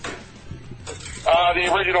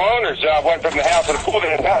 The original owners went from the house to the pool. They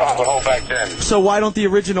had a hole back then. So why don't the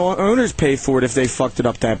original owners pay for it if they fucked it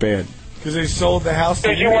up that bad? Because they sold the house to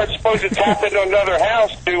Because you weren't supposed to tap into another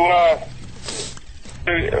house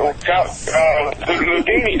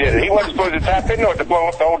Houdini did it. He wasn't supposed to tap into it to blow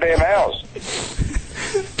up the whole damn house.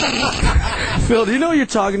 Phil, do you know what you're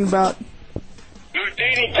talking about?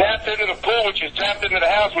 Houdini tapped into the pool, which is tapped into the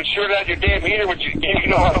house, which shorted out your damn heater, which you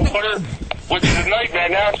know how to water, which is a nightmare.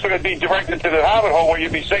 Now it's going to be directed to the hobbit hole where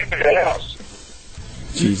you'll be safe in the house.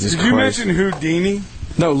 Jesus Did you mention Houdini?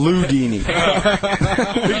 No, Ludini.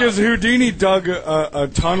 Because Houdini dug a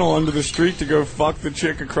tunnel under the street to go fuck the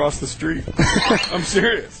chick across the street. I'm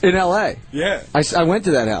serious. In L.A.? Yeah. I went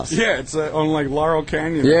to that house. Yeah, it's on like Laurel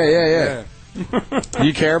Canyon. Yeah. Do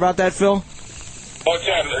you care about that, Phil? What's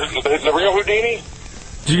that? Is the real Houdini?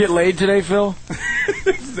 Did you get laid today, Phil?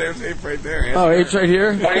 There's Ape right there. Oh, Ape's right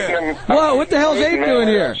here? Whoa, what the hell's Ape doing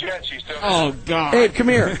here? Oh, God. Ape, come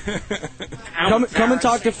here. Come and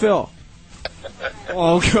talk to Phil.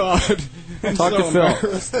 Oh, God. Talk to Phil.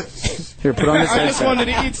 Here, put on this I just wanted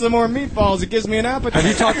to eat some more meatballs. It gives me an appetite.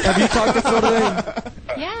 Have you talked to Phil today?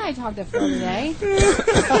 Yeah, I talked to Phil today.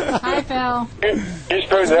 Hi, Phil. You're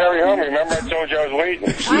supposed to hurry home. Remember I told you I was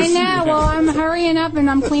waiting? I know. Well, I'm hurrying up and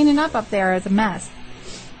I'm cleaning up there. It's a mess.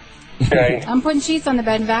 Okay. I'm putting sheets on the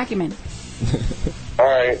bed and vacuuming. All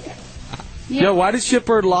right. Yeah. Yo, why did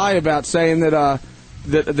Shitbird lie about saying that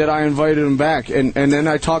that I invited him back? And then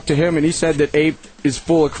I talked to him, and he said that Ape is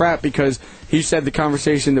full of crap because he said the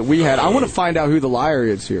conversation that we had. I want to find out who the liar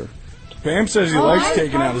is here. Bam says he likes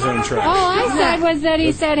taking out his own trash. All I said was that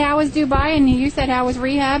he said, how was Dubai? And you said, how was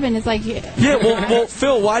rehab? And it's like... Yeah, well,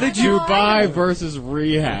 Phil, why did you... Dubai versus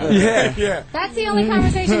rehab. Yeah. That's the only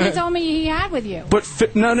conversation he told me he had with you. But,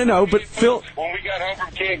 no, but Phil... When we got home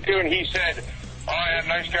from Cancun, he said, I had a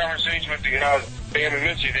nice conversation with the Bam and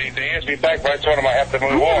Mitzi. They asked me back, but I told him I have to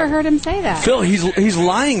move I never on. heard him say that. Phil, he's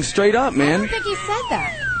lying straight up, I man. don't think he said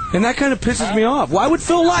that. And that kind of pisses me off. Why would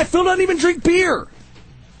Phil lie? Phil doesn't even drink beer.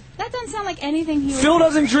 That doesn't sound like anything he would Phil say.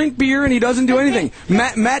 doesn't drink beer and he doesn't do anything.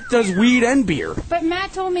 Matt does weed and beer. But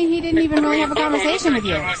Matt told me he didn't even really have a conversation with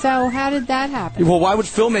you. So how did that happen? Well, why would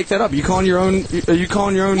Phil make that up? Are you calling your own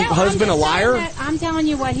husband a liar? I'm telling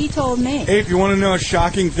you what he told me. Ape, you want to know a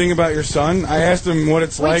shocking thing about your son? I asked him what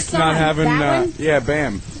it's like son? not having... That one? Yeah,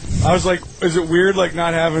 Bam. I was like, is it weird like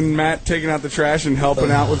not having Matt taking out the trash and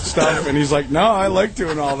helping out with stuff? And he's like, no, I like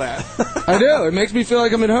doing all that. I do. It makes me feel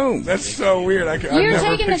like I'm at home. That's so weird. I've You're never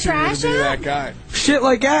taking the pictured you trash to be out? that guy. Shit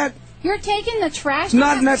like that. You're taking the trash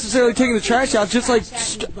Not out? necessarily taking the trash out, just like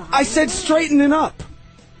I said, straightening up.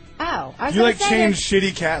 Oh, I was You gonna like say change that-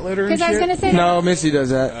 shitty cat litter and 'Cause shit? I was gonna say No, Missy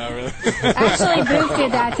does that. Oh, really? Actually, Booth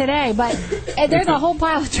did that today, but there's a whole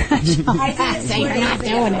pile of trash on my ass, so you're not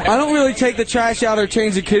doing it. I don't really take the trash out or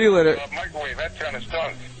change the kitty litter. Microwave, that kind of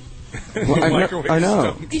stunk. I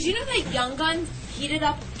know. Did you know that Young Guns heated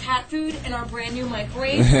up cat food in our brand new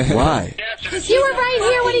microwave? Why? Because you were right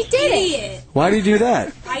here when he did it. Why do you do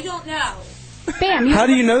that? I don't know. Bam. How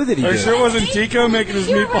do you know that he Are you did sure it? it wasn't Tico making his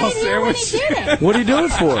You were meatball right here when he sandwich? did it. What do you do it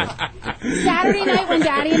for? Saturday night when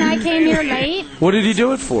Daddy and I came here late, What did he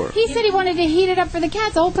do it for? he said he wanted to heat it up for the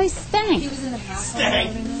cats. The whole place stank. He was in the past.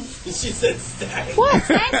 She said stank. What?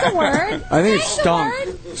 Stank's a word. I think it's Stank's a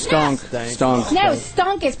word? stunk. Stunk. No,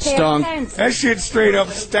 stunk is past Stunk. tense. That shit straight up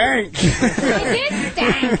stank. It did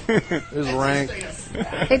stank. It was rank.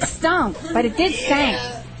 It stunk, but it did stank.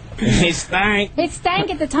 It stank. It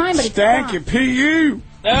stank at the time, but it Stank stunk. and PU.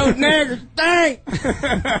 Oh, nigger, stank.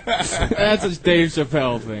 That's a Dave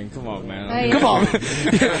Chappelle thing. Come on, man. Come on.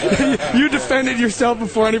 You defended yourself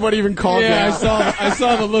before anybody even called you. Yeah, out. I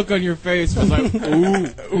saw the look on your face. I was like,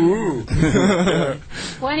 ooh.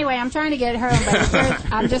 Well, anyway, I'm trying to get home,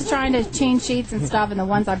 but I'm just trying to change sheets and stuff, and the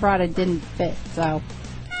ones I brought it didn't fit. So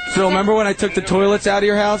Phil, remember when I took the toilets out of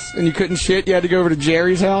your house and you couldn't shit? You had to go over to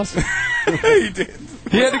Jerry's house? He did.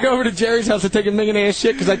 He had to go over to Jerry's house to take a million ass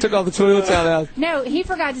shit because I took all the toilets out of the house. no, he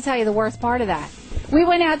forgot to tell you the worst part of that. We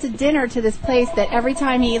went out to dinner to this place that every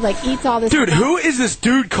time he eats all this. Dude, who is this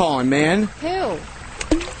dude calling, man? Who?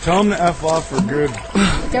 Tell him to F off for good.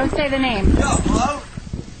 Don't say the name.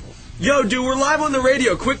 Yo, dude, we're live on the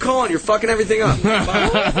radio. Quit calling. You're fucking everything up.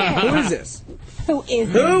 Who is this? Who is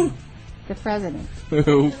Who? it? The president.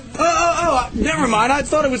 Who? Oh, never mind. I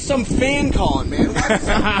thought it was some fan calling, man.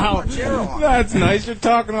 That's nice. You're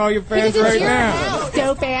talking to all your fans Because it's right your now. house,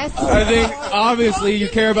 dope ass. I think obviously you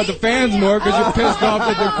care about the fans more because you're pissed off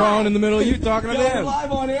that they're calling in the middle of you talking to We're them.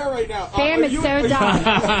 live on air right now. Bam is so dumb.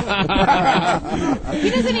 He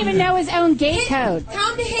doesn't even know his own gate code.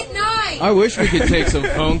 Time to hit 9. I wish we could take some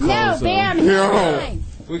phone calls. No, though. Bam, he's fine.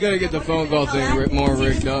 We gotta get the phone call thing more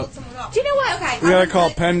rigged up. Do you know what? Okay. We gotta call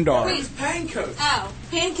Pendar. Wait, pancakes. Oh,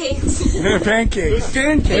 pancakes. Pancakes.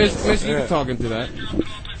 Miss, you can talk into that.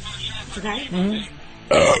 Okay.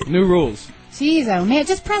 New rules. Jeez, oh man,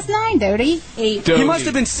 just press 9, Dodie. 8. He must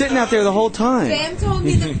have been sitting out there the whole time. Sam told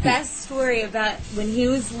me the best story about when he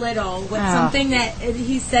was little, with something that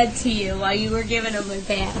he said to you while you were giving him a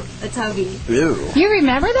bath, a tubby. Ew. You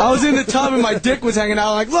remember that? I was in the tub and my dick was hanging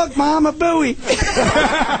out. Like, look, Mom, a buoy. Look,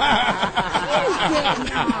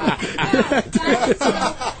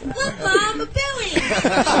 Mom, a buoy.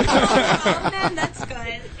 Oh, man, that's good.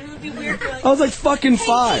 It would be weird. Like, I was like fucking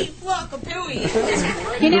 5. Hey, look, a buoy.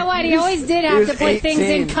 You know what? He always did have to put things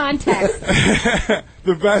in context.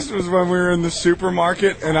 The best was when we were in the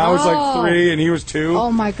supermarket and I was like 3 and he was 2.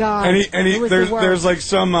 Oh my god! And It was the worst. there's like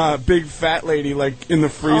some big fat lady like in the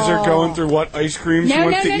freezer going through what ice cream she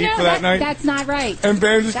wants to eat for that night. That's not right. And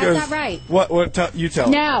Bam just That's goes, not right. What? You tell.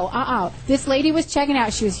 No, This lady was checking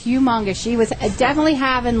out. She was humongous. She was definitely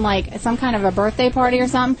having like some kind of a birthday party or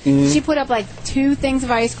something. Mhm. She put up like 2 things of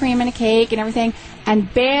ice cream and a cake and everything.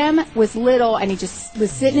 And Bam was little, and he just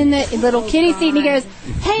was sitting in the little kiddie seat, and he goes,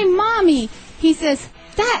 "Hey, Mommy," he says,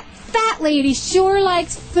 "that fat lady sure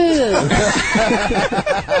likes food."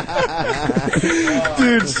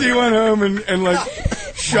 Dude, she went home and like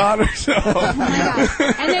shot herself. Oh my god!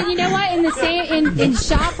 And then you know what? In the same in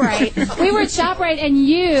ShopRite, we were at ShopRite, and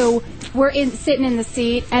you were sitting in the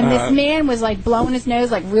seat, and this man was like blowing his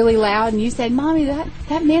nose like really loud, and you said, "Mommy, that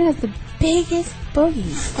man has the biggest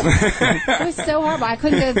boogies." It was so horrible. I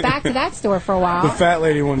couldn't go back to that store for a while. The fat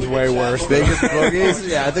lady one's way worse. Biggest boogies?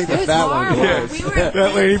 Yeah, I think the fat one's worse.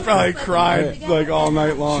 That lady probably cried like all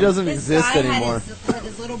night long. She doesn't exist anymore. Had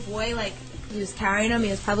his little boy, like, he was carrying him. He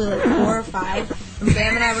was probably like 4 or 5. And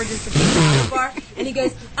Bam and I were just at the chocolate bar. And he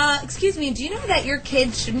goes, excuse me, do you know that your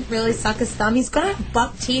kid shouldn't really suck his thumb? He's going to have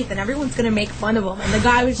buck teeth and everyone's going to make fun of him. And the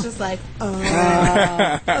guy was just like, I'm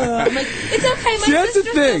like, it's okay. My See, that's the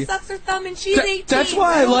sister thing. still sucks her thumb and she's 18. That's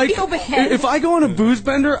why I Don't like. feel bad. If I go on a booze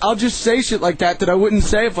bender, I'll just say shit like that I wouldn't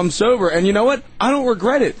say if I'm sober. And you know what? I don't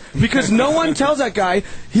regret it because no one tells that guy.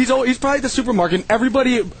 He's probably at the supermarket. And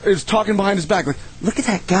everybody is talking behind his back, like, look at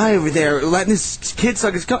that guy over there letting his kid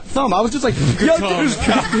suck his thumb. I was just like, yo, dude.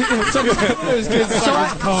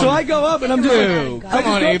 So I go up and I'm just like, come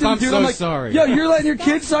on, Abe, I'm so like, sorry. Yo, you're letting your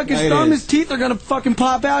kid suck his thumb. His teeth are gonna fucking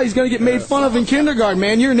pop out. He's gonna get made fun of in kindergarten.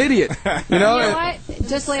 Man, you're an idiot. You know? You know what?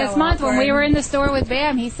 Just last month when we were in the store with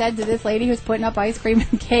Bam, he said to this lady who was putting up ice cream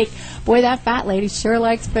and cake, "Boy, that fat lady sure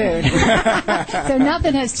likes food." So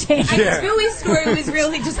nothing has changed. And Billy's story was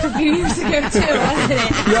really just a few years ago, too, wasn't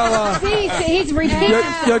it? See, he's repeating.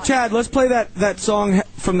 Yo, Chad, let's play that song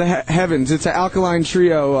from the Heavens. It's an Alkaline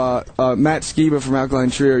Trio. Matt Skiba from Alkaline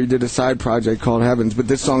Trio. He did a side project called Heavens, but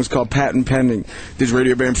this song's called Patent Pending. This is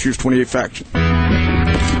Radio Bam Shoes 28 Faction.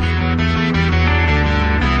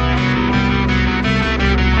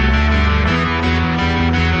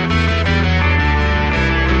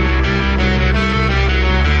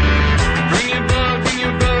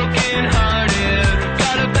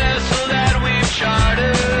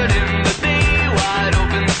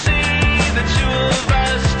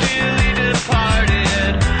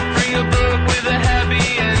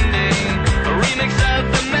 Remix of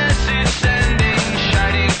the message sending,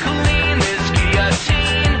 shining clean, this key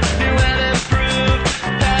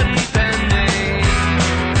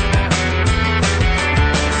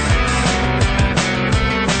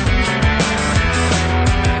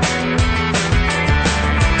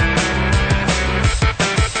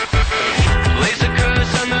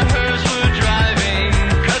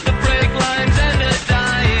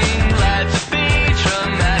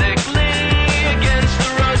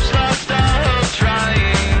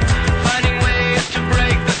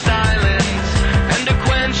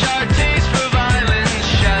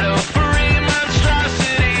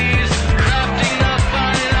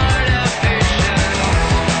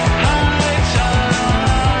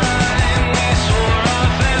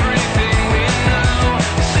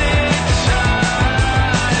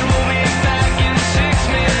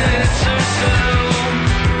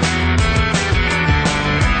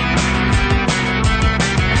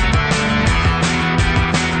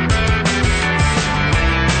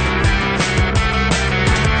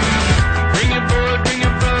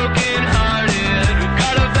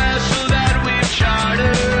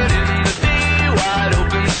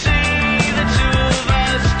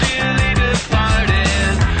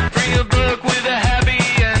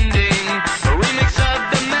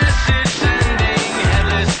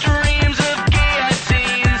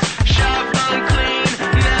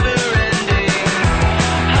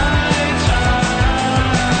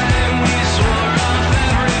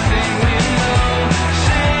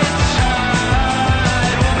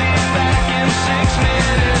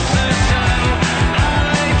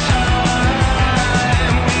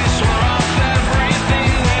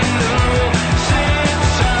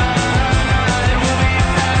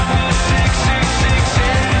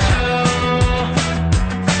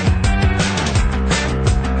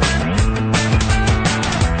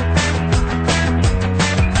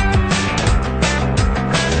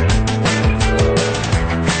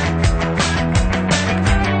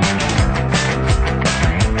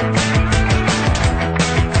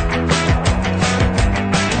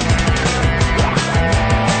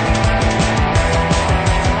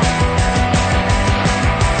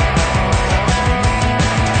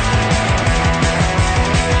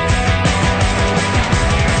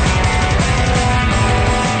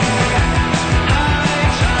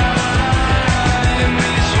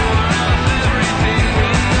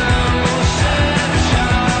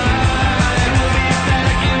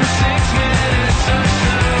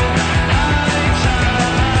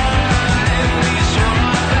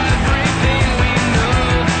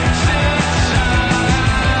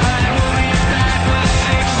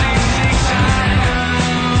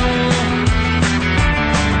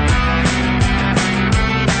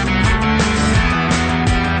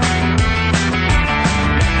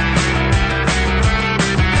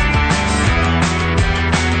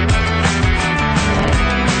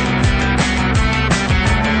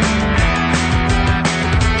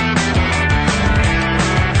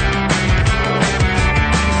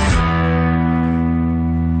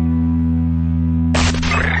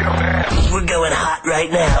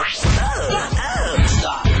right now.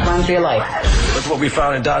 Run for your life. Look what we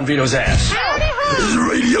found in Don Vito's ass. This is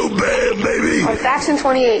Radio Bam, baby. On Faction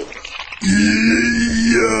 28.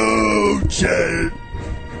 Yo, Chad.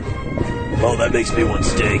 Oh, that makes me want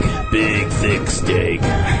steak. Big, thick steak.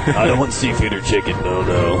 I don't want seafood or chicken.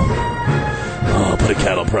 No. Oh, put a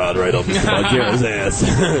cattle prod right up Mr. Bagheera's ass.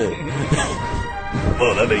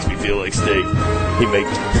 Oh, that makes me feel like steak.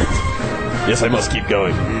 Yes, I must keep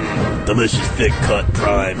going. Delicious, thick cut,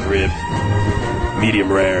 prime rib.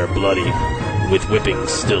 Medium rare, bloody, with whippings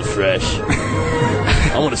still fresh.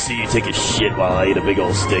 I want to see you take a shit while I eat a big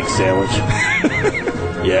old steak sandwich.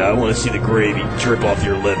 Yeah, I want to see the gravy drip off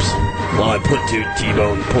your lips while I put 2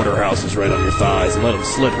 T-bone porterhouses right on your thighs and let them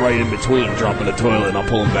slip right in between, drop in the toilet, and I'll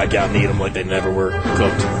pull them back out and eat them like they never were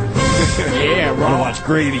cooked. Yeah, I want to watch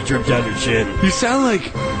gravy drip down your chin. You sound like...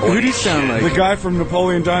 Who do you sound like? The guy from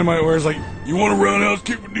Napoleon Dynamite where it's like, you want a roundhouse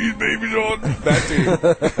kick with these babies on? That dude.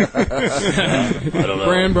 I don't know.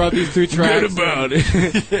 Fran brought these 2 tracks. Forget about it.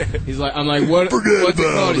 He's like, I'm like, what's it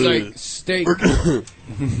called? He's like, steak.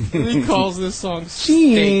 He calls this song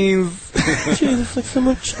Steak. Jesus, like so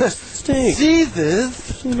much steak.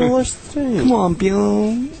 Jesus. You know what's steak? Come on,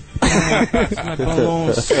 Bill.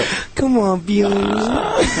 Come on, Bill.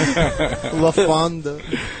 La Fonda.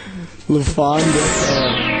 La Fonda.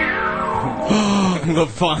 La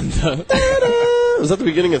Fonda. Was that the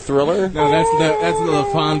beginning of Thriller? No, that's the La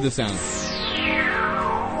Fonda sound.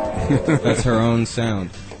 That's her own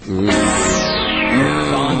sound.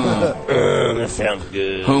 That sounds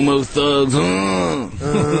good. Homo thugs.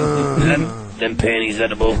 Them panties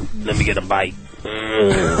edible. Let me get a bite.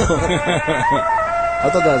 I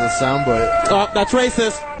thought that was a soundbite. Oh, that's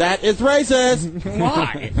racist. That is racist.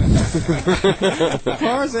 Why?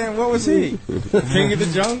 Tarzan, what was he? King of the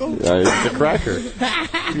Jungle? He's a cracker.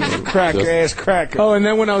 Crack-ass cracker. Oh, and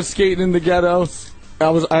then when I was skating in the ghetto,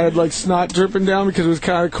 I had like snot dripping down because it was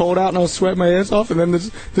kind of cold out and I was sweating my ass off. And then this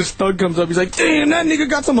thug comes up. He's like, "Damn, that nigga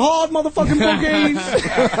got some hard motherfucking boogies."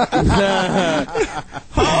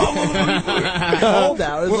 Cold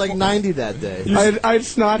out. It was like 90 that day. I had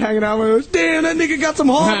snot hanging out my nose. "Damn, that nigga got some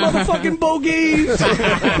hard motherfucking bogeys."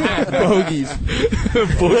 Bogeys.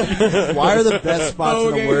 Why are the best spots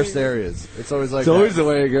in the worst areas? It's always like It's always the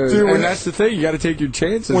way it goes. Dude, and that's the thing. You got to take your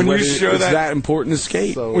chances. When you whether show it's that- that important to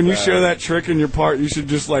skate. So When you bad. show that trick in your part, you should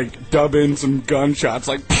just like dub in some gunshots,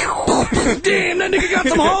 like, "Damn, that nigga got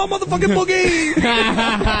some hard motherfucking boogie."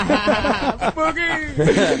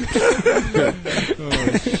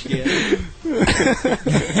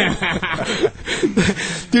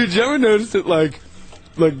 Dude, did you ever notice that like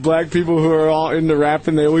black people who are all into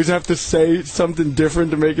rapping, they always have to say something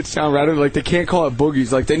different to make it sound rather like they can't call it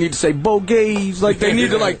boogies, like they need to say bogeys, like they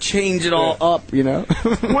need to like change it all up, you know?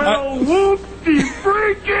 Well, whoop-de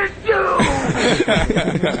freak it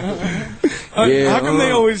How come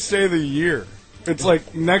they always say the year? It's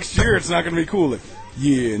like next year it's not going to be cool. Like,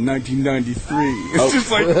 yeah, 1993. It's just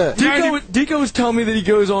like Deco was telling me that he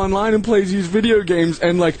goes online and plays these video games,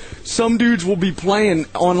 and like some dudes will be playing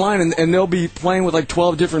online, and they'll be playing with like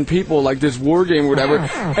 12 different people, like this war game or whatever,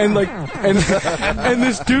 and like and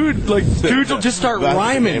this dude, like dudes will just start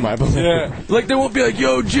rhyming. Yeah. Like they won't be like,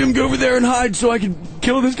 "Yo, Jim, go over there and hide so I can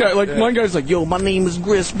kill this guy." Like one guy's like, "Yo, my name is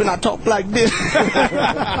Grisp and I talk like this."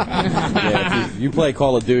 Yeah, you play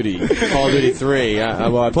Call of Duty 3.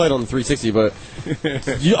 Well, I played on the 360, but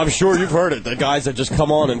I'm sure you've heard it. The guys that just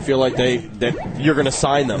come on and feel like that you're going to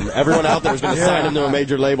sign them. Everyone out there is going to sign them to a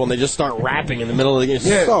major label, and they just start rapping in the middle of the game. It's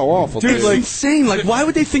so awful. Dude, it's insane. Like, why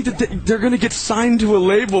would they think that they're going to get signed to a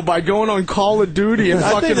label by going on Call of Duty and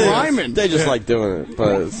fucking rhyming? They just like doing it.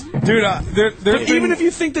 But dude, but even if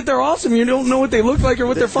you think that they're awesome, you don't know what they look like or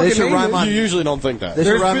what their fucking name is. You usually don't think that. They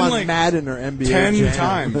should There's rhyme been, on like, Madden or NBA 10 Jam.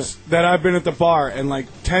 times that I've been at the bar, and like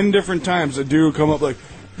 10 different times a dude will come up like,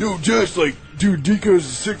 "Yo, Jess, like, dude, Deco's a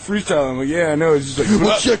sick freestyle." I'm like, "Yeah, I know." He's just like,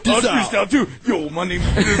 Well, check this I'll out. freestyle too. Yo, my name.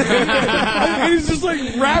 And he's just like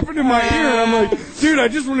rapping in my ear, and I'm like, "Dude, I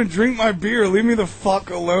just want to drink my beer. Leave me the fuck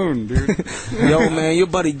alone, dude." Yo, man, your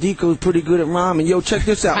buddy Deco's pretty good at rhyming. Yo, check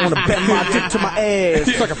this out. I want to bend my dick to my ass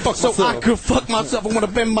So I can fuck so myself. I could fuck myself. I want to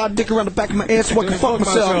bend my dick around the back of my ass so I can fuck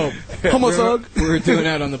myself. Homo thug. We were doing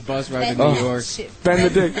that on the bus ride to New York. Bend the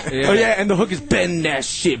dick. Yeah. Oh, yeah, and the hook is bend that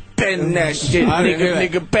shit. Bend that shit. I didn't hear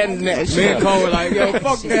that. Nigga, bend that Me shit. and Cole were like, "Yo,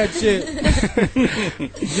 fuck that shit."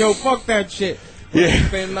 Yo, fuck that shit. Yeah.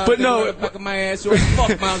 But no, back of my ass, so I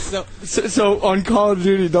fuck myself. So on Call of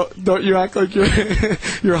Duty, don't you act like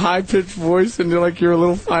your high pitched voice and you're like you're a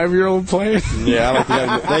little 5-year-old playing? Yeah, I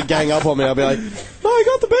like they gang up on me. I'll be like, "Oh I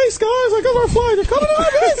got the base, guys. I got our flag. They're coming to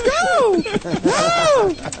our base. Go!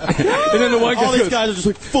 And then the one guy all these guys are just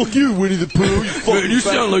like, fuck you, Winnie the Pooh. You fucking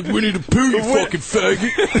sound like Winnie the Pooh, you fucking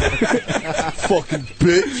faggot. Fucking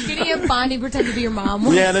bitch. Can you have Bonnie pretend to be your mom?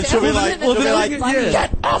 Yeah, and then she'll be like,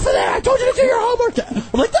 get off of there. I told you to do your homework.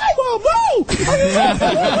 I'm like, hey, Mom, no.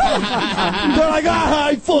 They're like,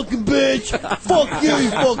 hi, fucking bitch. Fuck you, you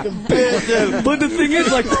fucking bitch. But the thing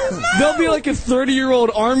is, like, there'll be like a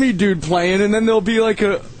 30-year-old army dude playing, and then there'll be like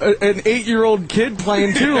an 8-year-old kid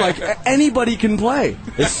playing too. Like, anybody can play.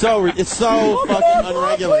 It's so fucking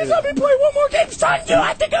unregulated. Please let me play one more game, son. You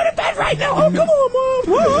have to go to bed right now. Oh, come on,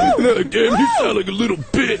 Mom. No, damn, you sound like a little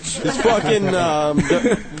bitch. It's fucking,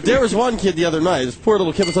 there was one kid the other night, this poor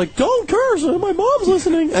little kid was like, don't curse, my mom's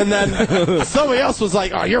listening. And then somebody else was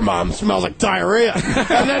like, oh, your mom smells like diarrhea.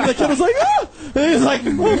 And then the kid was like, ah! And he's like,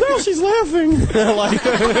 well, now she's laughing. Like,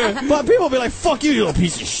 but people will be like, fuck you, you little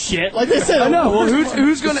piece of shit. Like they said, I know. Well,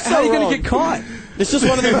 who's gonna, how are you gonna get caught? It's just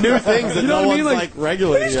one of the new things that no one's like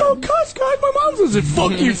regulating. Please don't cuss, guys. My mom's listening.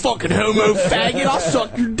 Fuck you, fucking homo faggot. I'll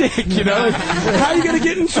suck your dick, you know? How are you going to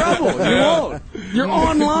get in trouble? You won't. You're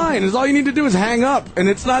online. All you need to do is hang up. And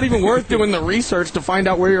it's not even worth doing the research to find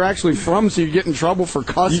out where you're actually from so you get in trouble for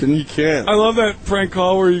cussing. You can't. I love that prank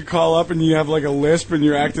call where you call up and you have like a lisp and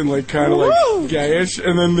you're acting like kind of like gayish.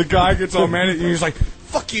 And then the guy gets all mad at you and he's like,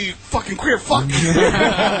 fuck you, fucking queer fuck.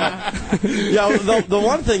 Yeah, the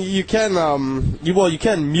one thing you can, you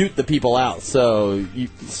can mute the people out. So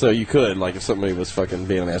you could, like, if somebody was fucking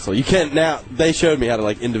being an asshole, you can't now. They showed me how to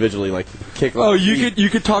like individually like kick. Oh, you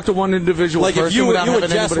could talk to one individual. Like person if you without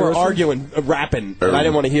and Jess were listen? arguing, rapping, and I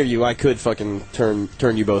didn't want to hear you, I could fucking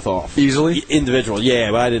turn you both off easily. Individual,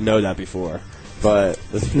 yeah, but I didn't know that before. But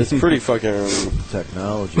it's pretty fucking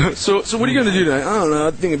technology. So what are you gonna do tonight? I don't know.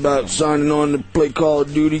 I think about signing on to play Call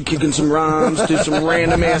of Duty, kicking some rhymes to some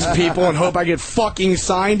random ass people, and hope I get fucking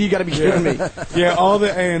signed. You gotta be kidding me. Yeah, all the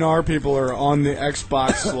A&R people are on the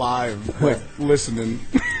Xbox Live, like listening.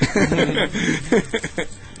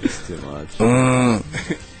 It's too much.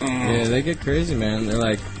 Yeah, they get crazy, man. They're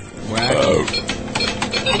like wacky.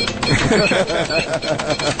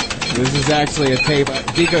 This is actually a tape.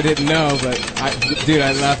 Dico didn't know, but I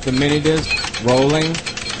left the mini disc rolling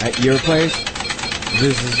at your place.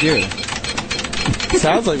 This is you.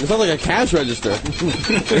 Sounds like a cash register.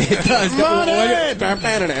 It does. What are you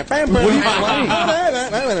playing?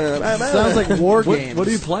 Sounds like war games. What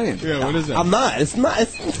are you playing? Yeah, what is that? I'm not. It's not. Are you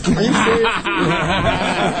serious?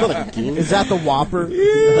 It's not a game. Is that the Whopper?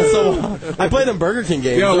 So, I played them Burger King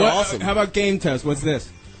games. Yo, They're awesome. How about Game Test? What's this?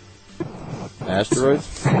 Asteroids?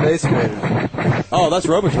 Space Invaders. Oh, that's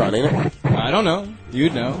Robotron, ain't it? I don't know.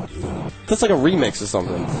 You'd know. That's like a remix or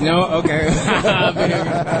something. No? Okay.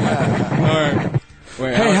 Alright.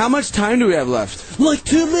 Wait, Hey, how much time do we have left? Like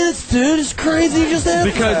 2 minutes, dude. It's crazy. Just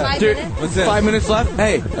Because, dude, What's this? 5 minutes left.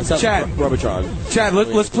 Hey, Chad, Robotron.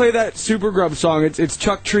 let's play that Super Grub song. It's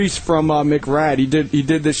Chuck Treese from McRad. He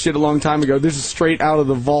did this shit a long time ago. This is straight out of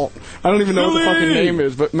the vault. I don't even know what the fucking name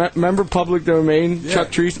is, but remember Public Domain? Yeah.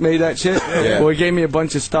 Chuck Treese made that shit. Yeah. Well, he gave me a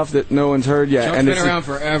bunch of stuff that no one's heard yet. Chuck's and been around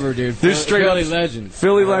forever, dude. This straight Philly up legend.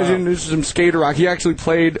 Philly legend. This is some skater rock. He actually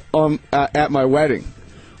played at my wedding.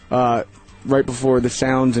 Right before the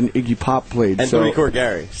Sounds and Iggy Pop played. And 3 Chord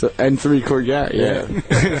Gary. And 3 Chord Gary,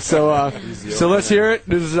 yeah. So let's hear it.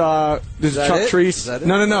 This is Chuck Treese.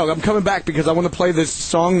 No. I'm coming back because I want to play this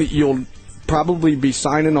song that you'll probably be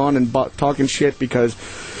signing on and talking shit because,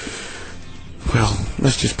 well,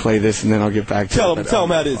 let's just play this and then I'll get back to it. Tell him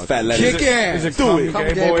how it is, fat lady. Kick ass. Come,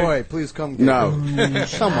 gay boy. Please come, gay No. boy.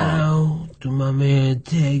 Come on. To my man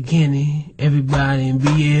Ted Kenny, everybody in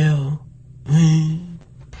BL.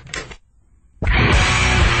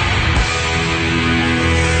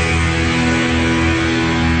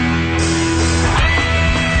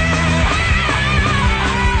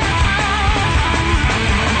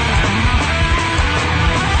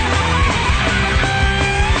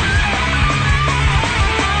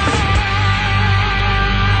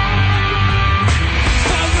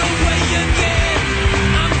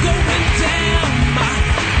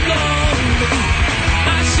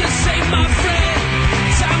 I should say my friend.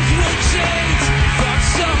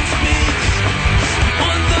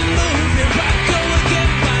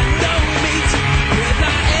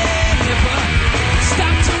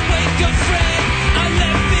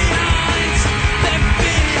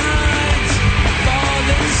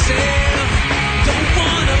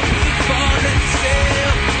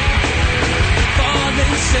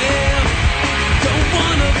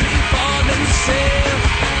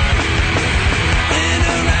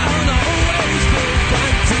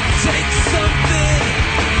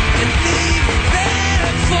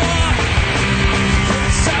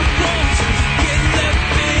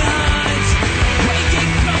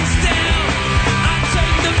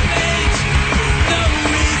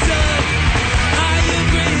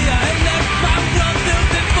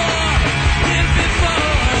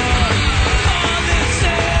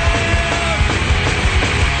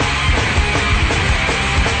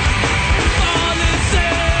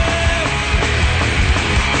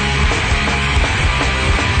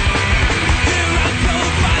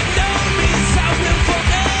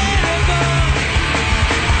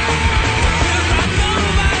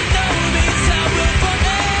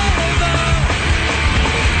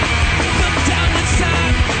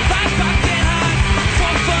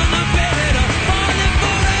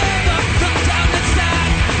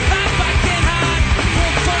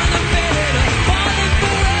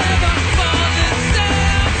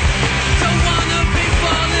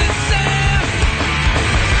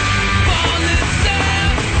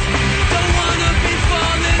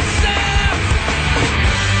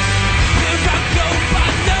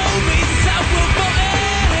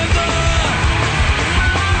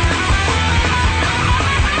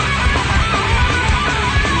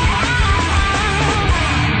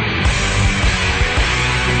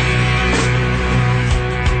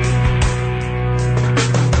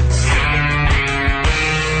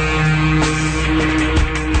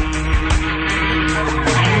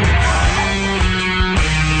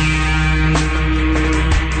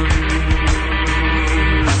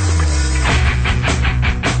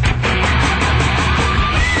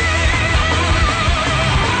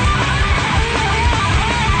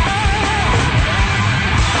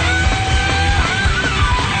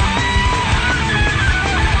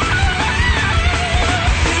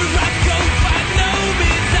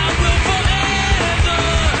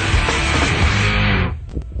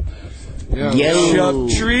 Chuck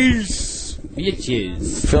Treese.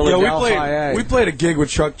 Bitches. Philadelphia. We played a gig with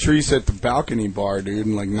Chuck Treese at the Balcony Bar, dude,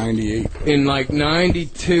 in like '98. In like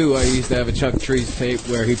 '92, I used to have a Chuck Treese tape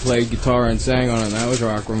where he played guitar and sang on it. And that was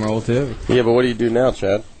rock and roll too. Yeah, but what do you do now,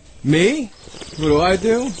 Chad? Me? What do I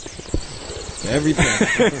do? Everything.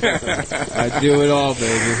 I do it all,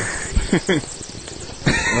 baby.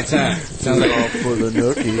 What's that? Sounds like all for the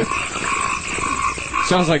nookie.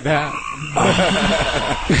 Sounds like that.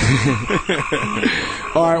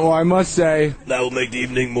 All right, well, I must say that will make the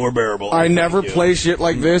evening more bearable. I never play shit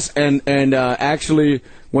like this, and actually,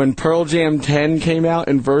 when Pearl Jam 10 came out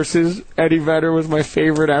in Versus, Eddie Vedder was my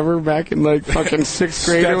favorite ever back in like fucking 6th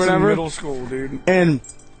grade or whatever. Middle school, dude. And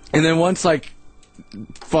then once like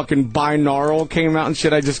fucking Binaural came out and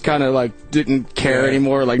shit, I just kind of like didn't care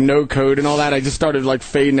anymore. Like No Code and all that, I just started like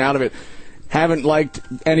fading out of it. Haven't liked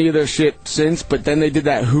any of their shit since, but then they did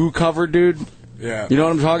that Who cover, dude. Yeah. You know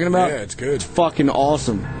what I'm talking about? Yeah, it's good. It's fucking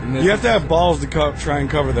awesome. You have to have balls to try and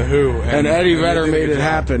cover the Who. And Eddie Vedder made it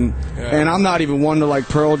happen. Yeah. And I'm not even one to like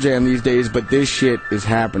Pearl Jam these days, but this shit is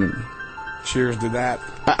happening. Cheers to that.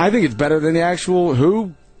 I think it's better than the actual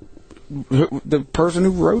Who, the person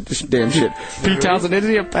who wrote this damn shit. Pete Townsend, isn't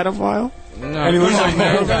he a pedophile? No, and he looks like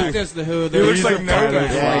Novak. He looks like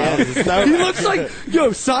Novak. He looks like,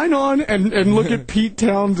 yo, sign on and look at Pete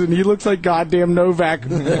Townsend. He looks like goddamn Novak,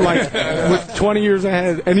 like with 20 years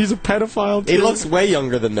ahead, and he's a pedophile too. He looks way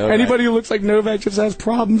younger than Novak. Anybody who looks like Novak just has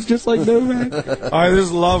problems, just like Novak. All right, this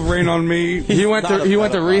is Love Rain on Me. He went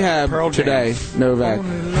to rehab today, Novak.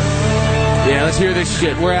 Yeah, let's hear this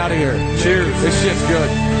shit. We're out of here. Cheers. This shit's good.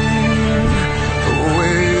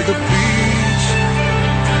 Away the beach,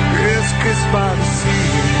 kissed by the sea.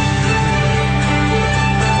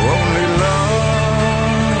 Only love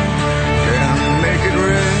can make it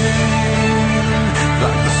rain,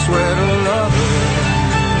 like the sweat of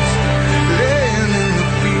lovers laying in the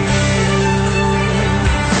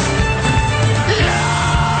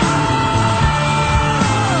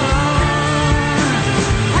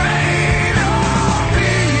rain on me.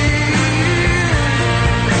 Love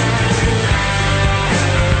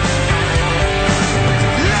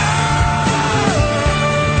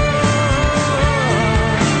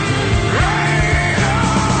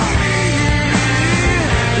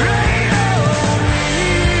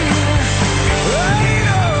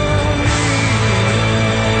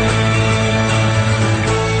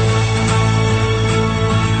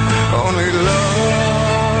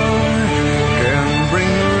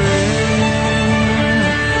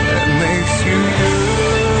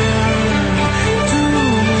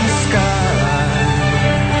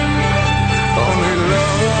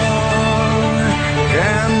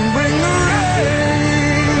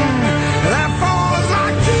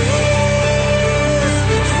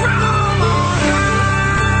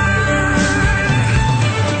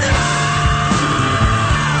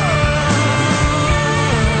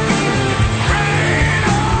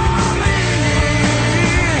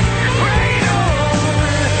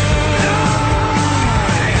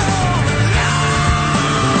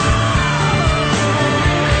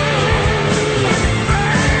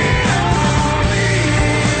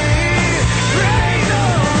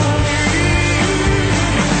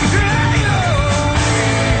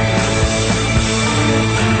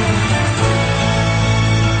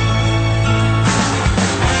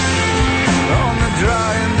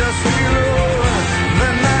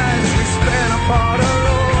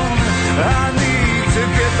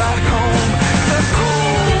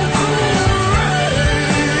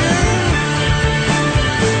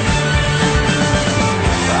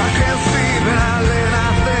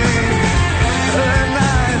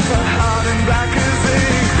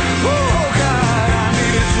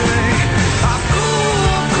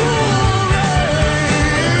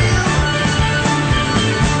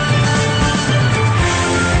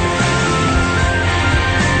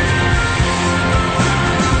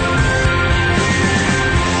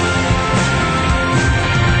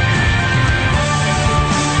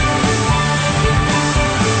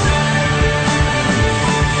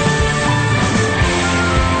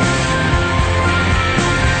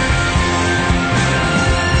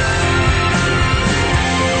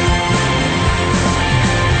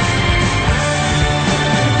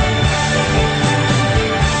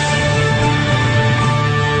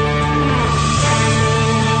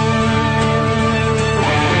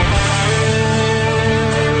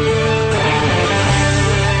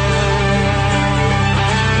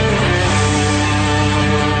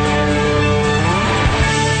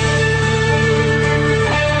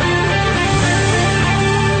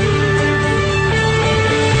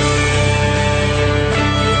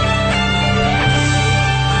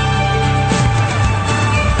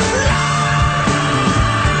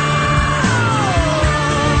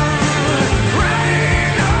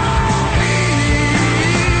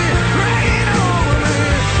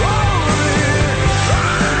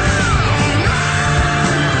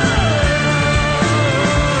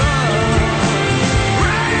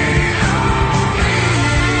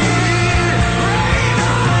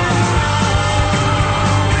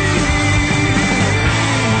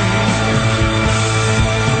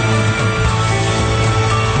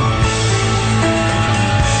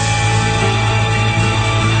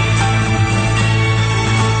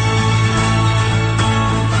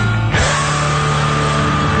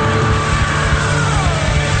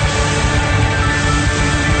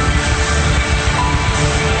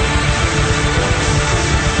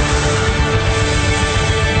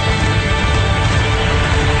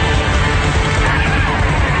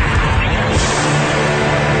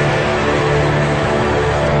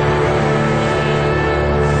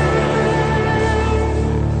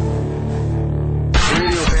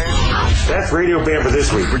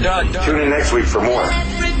We're done. Tune in next week for more.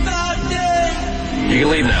 You can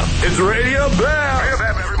leave now. It's Radio Bam.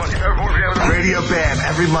 Radio Bam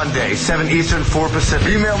every Monday, 7 Eastern, 4 Pacific.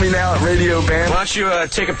 Email me now at Radio Bam. Why don't you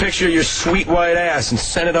take a picture of your sweet white ass and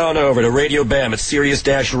send it on over to Radio Bam at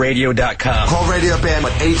Sirius-Radio.com. Call Radio Bam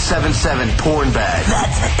at 877-PORN-BAG.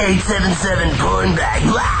 That's 877-PORN-BAG.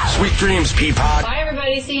 Wow. Sweet dreams, Peapod. Bye,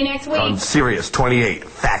 everybody. See you next week. On Sirius 28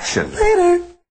 Faction. Later.